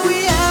now we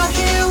out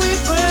here, we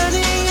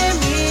burning, and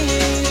me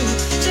and you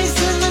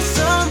chasing the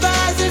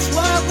sunrise, it's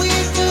what we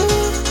do.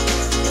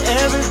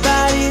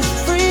 Everybody's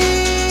free,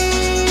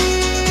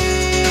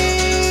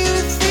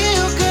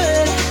 feel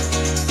good.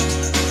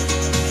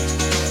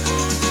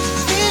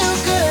 Feel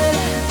good.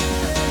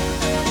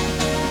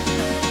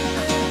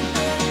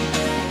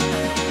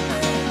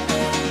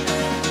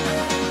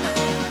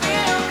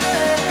 Feel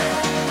good.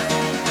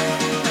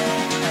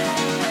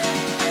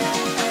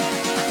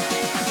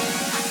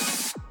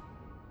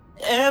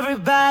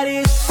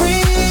 Everybody's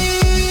free,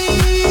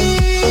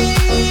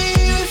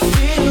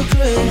 feel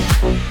good.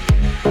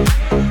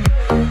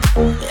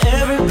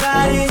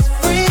 Everybody's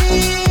free,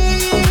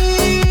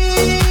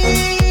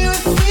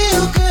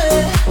 feel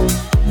good.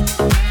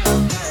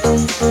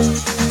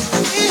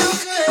 Feel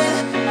good.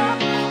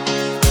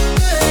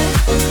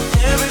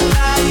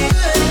 Everybody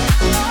good.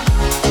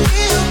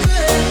 Feel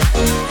good.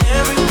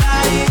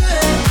 Everybody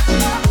good.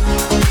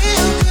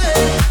 Feel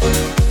good.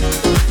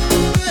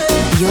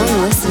 You're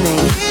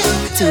listening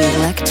to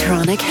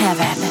Electronic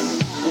Heaven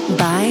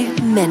by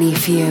Many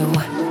Few.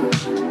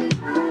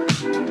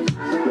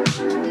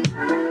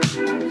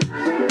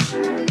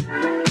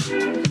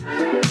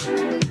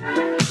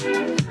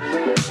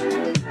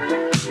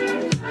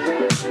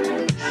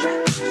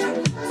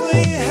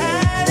 We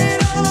had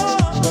it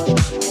all,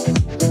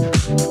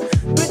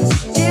 but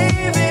you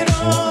gave it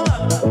all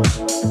up.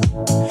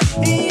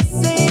 You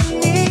say you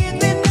need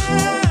me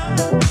now,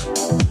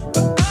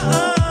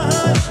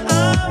 but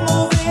I'm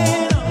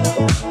moving on.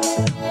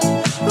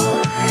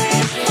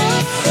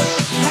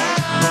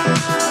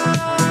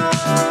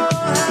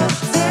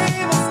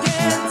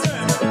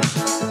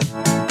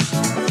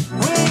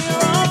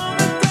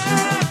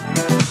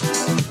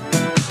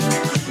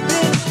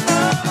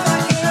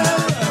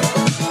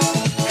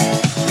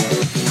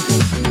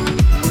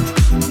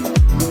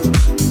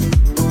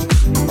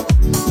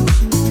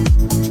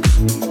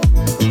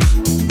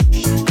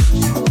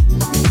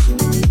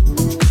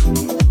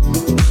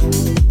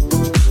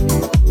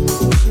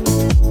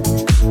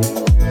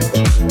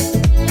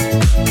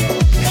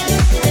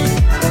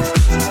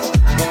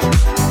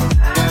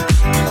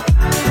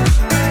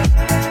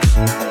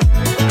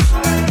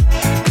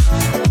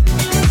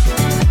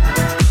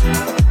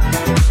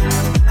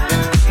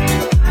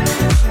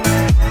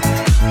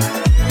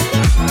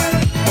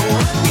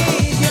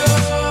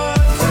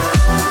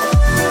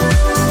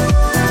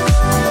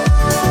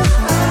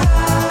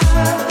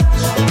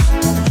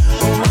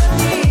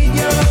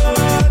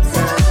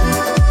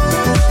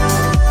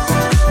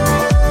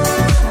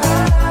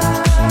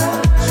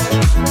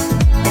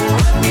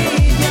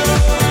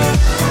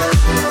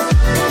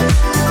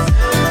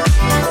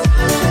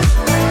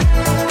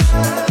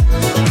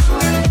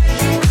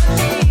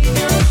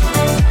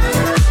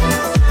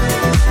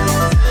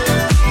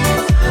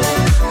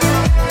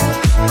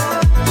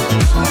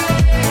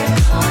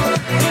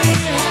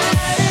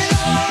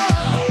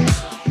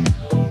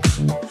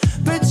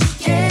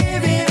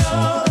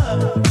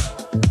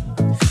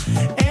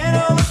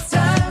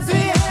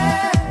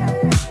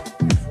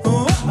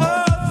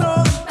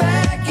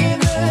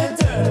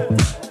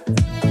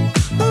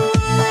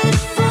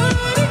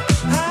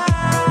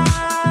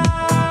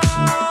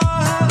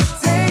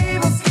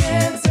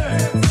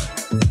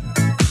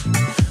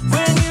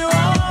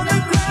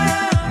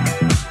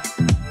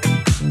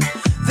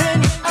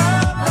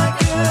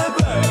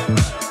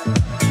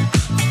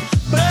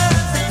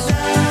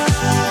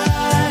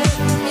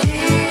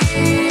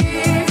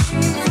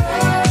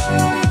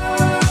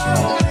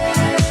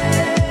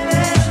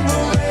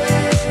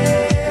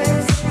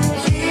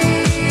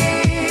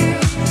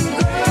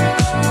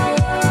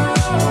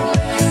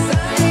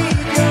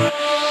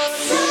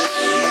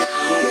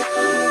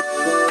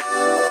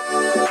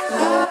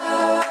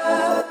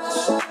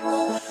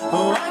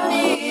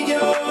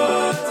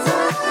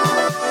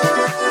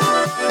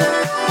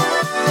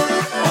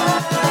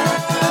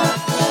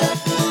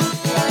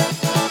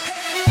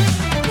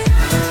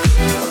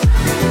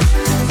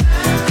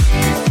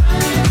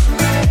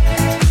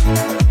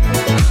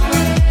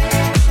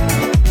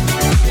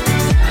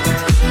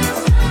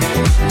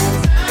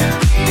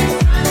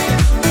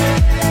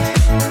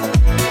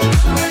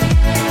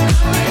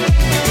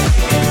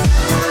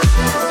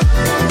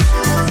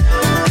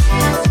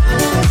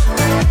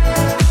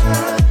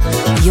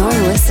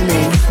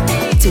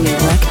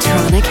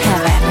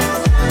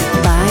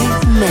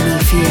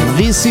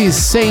 This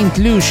is Saint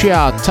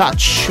Lucia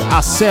Touch,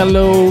 a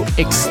cello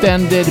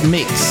extended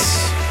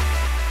mix.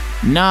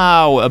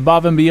 Now,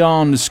 Above and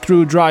Beyond,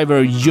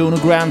 Screwdriver, Juno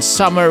Grant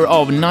Summer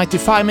of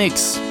 95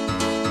 mix.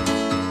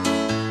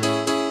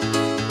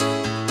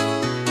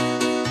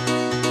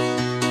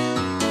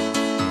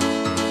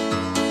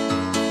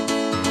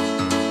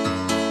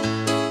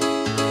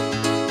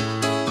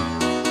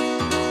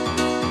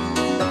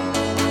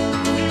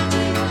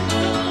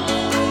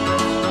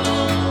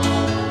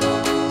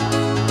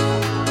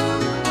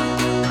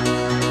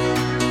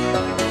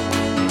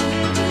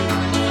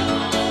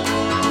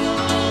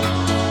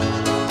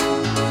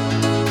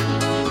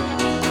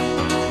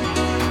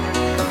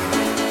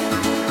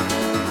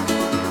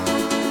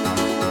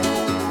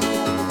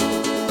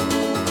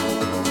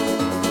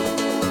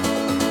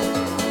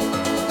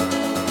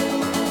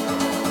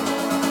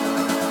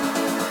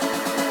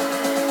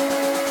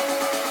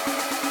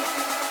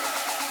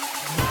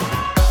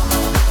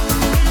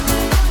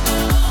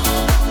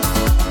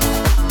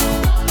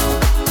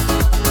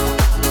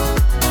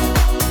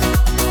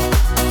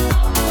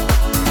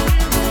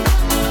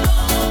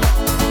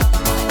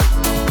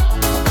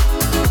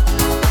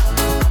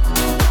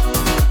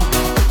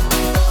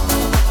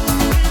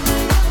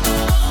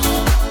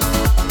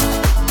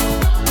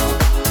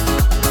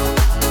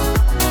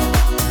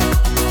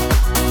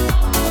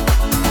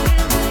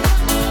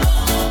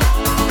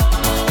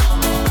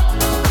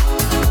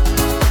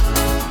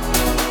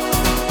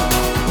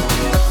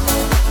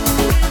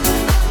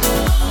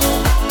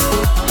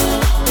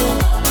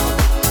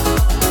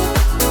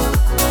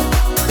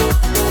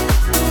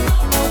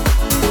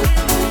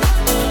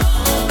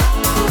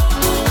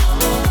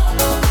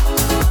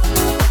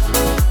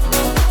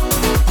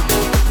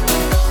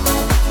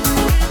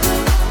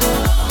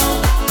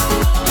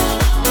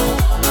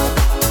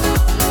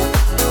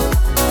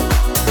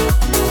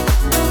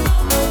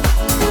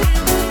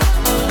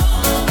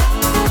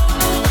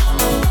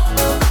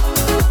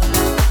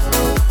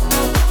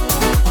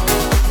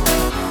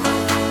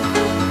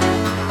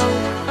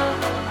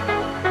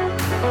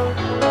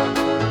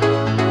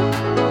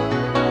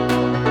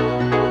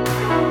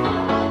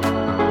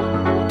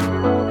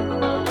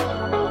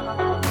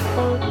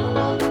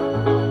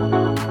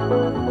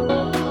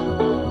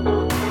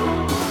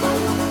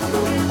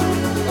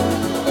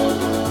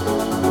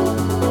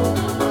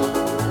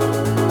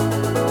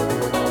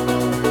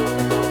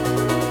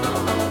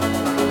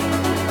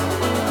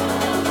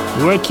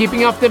 We're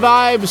keeping up the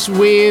vibes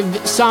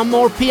with some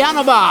more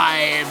piano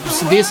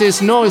vibes. This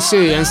is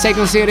Noisy and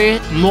Second City,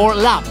 More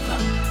Love.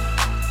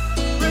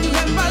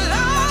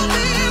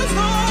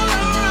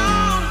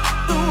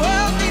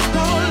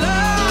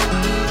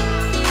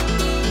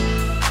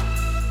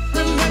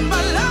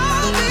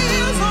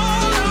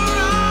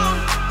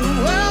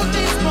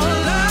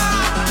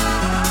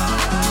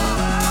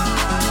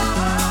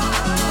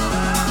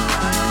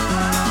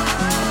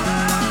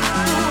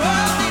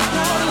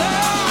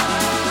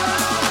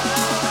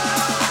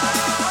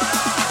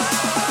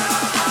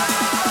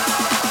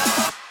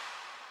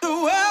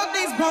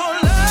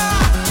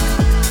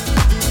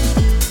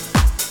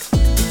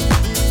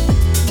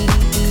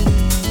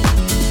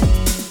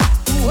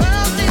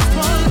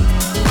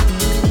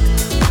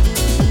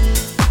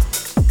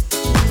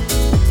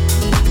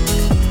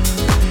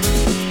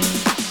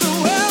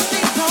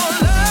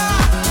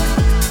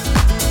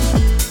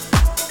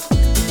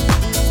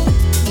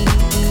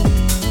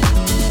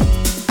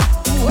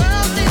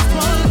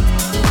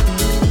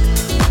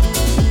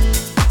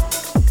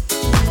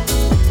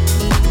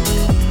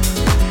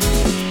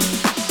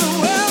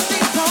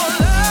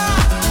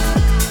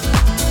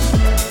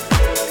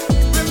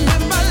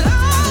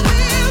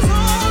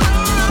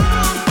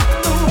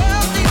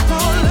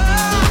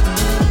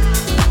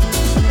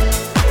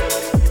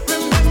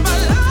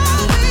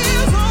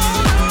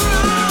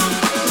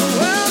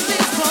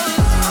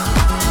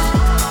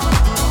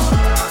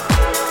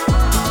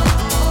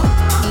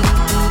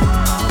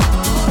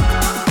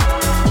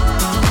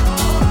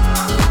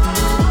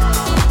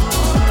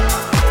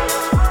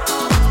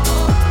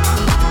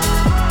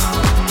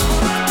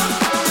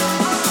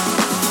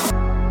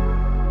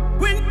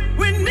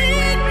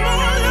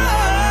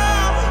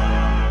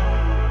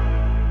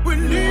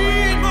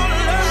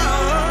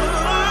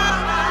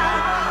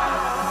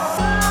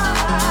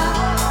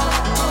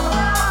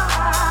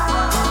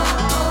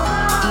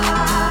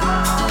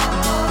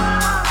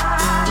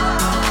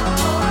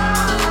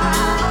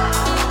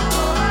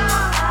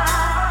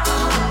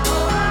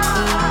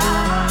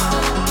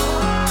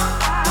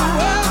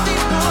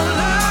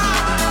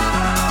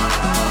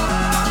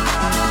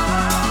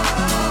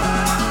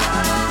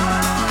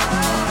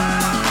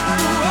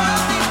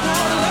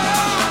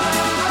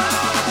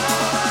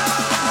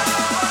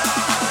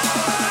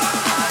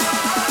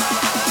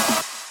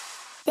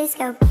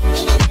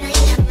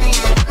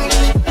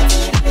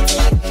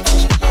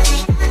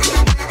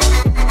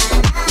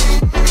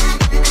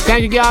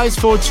 Thank you guys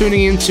for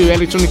tuning in to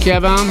Electronic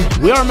Heaven.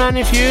 We are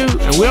many of you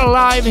and we are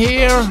live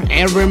here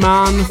every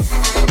month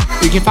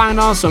You can find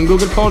us on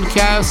Google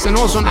Podcasts and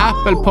also on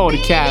Apple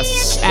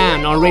Podcasts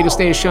and on radio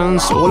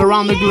stations all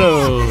around the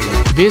globe.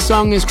 This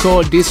song is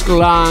called Disco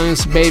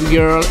Lines Baby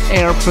Girl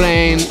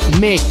Airplane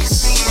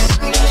Mix.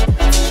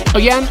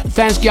 Again,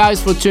 thanks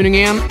guys for tuning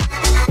in.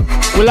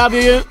 We love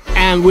you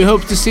and we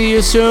hope to see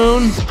you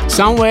soon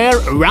somewhere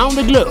around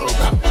the globe.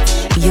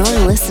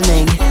 You're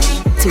listening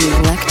to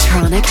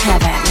Electronic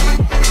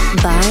Heaven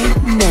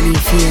by Many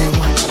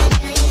Few.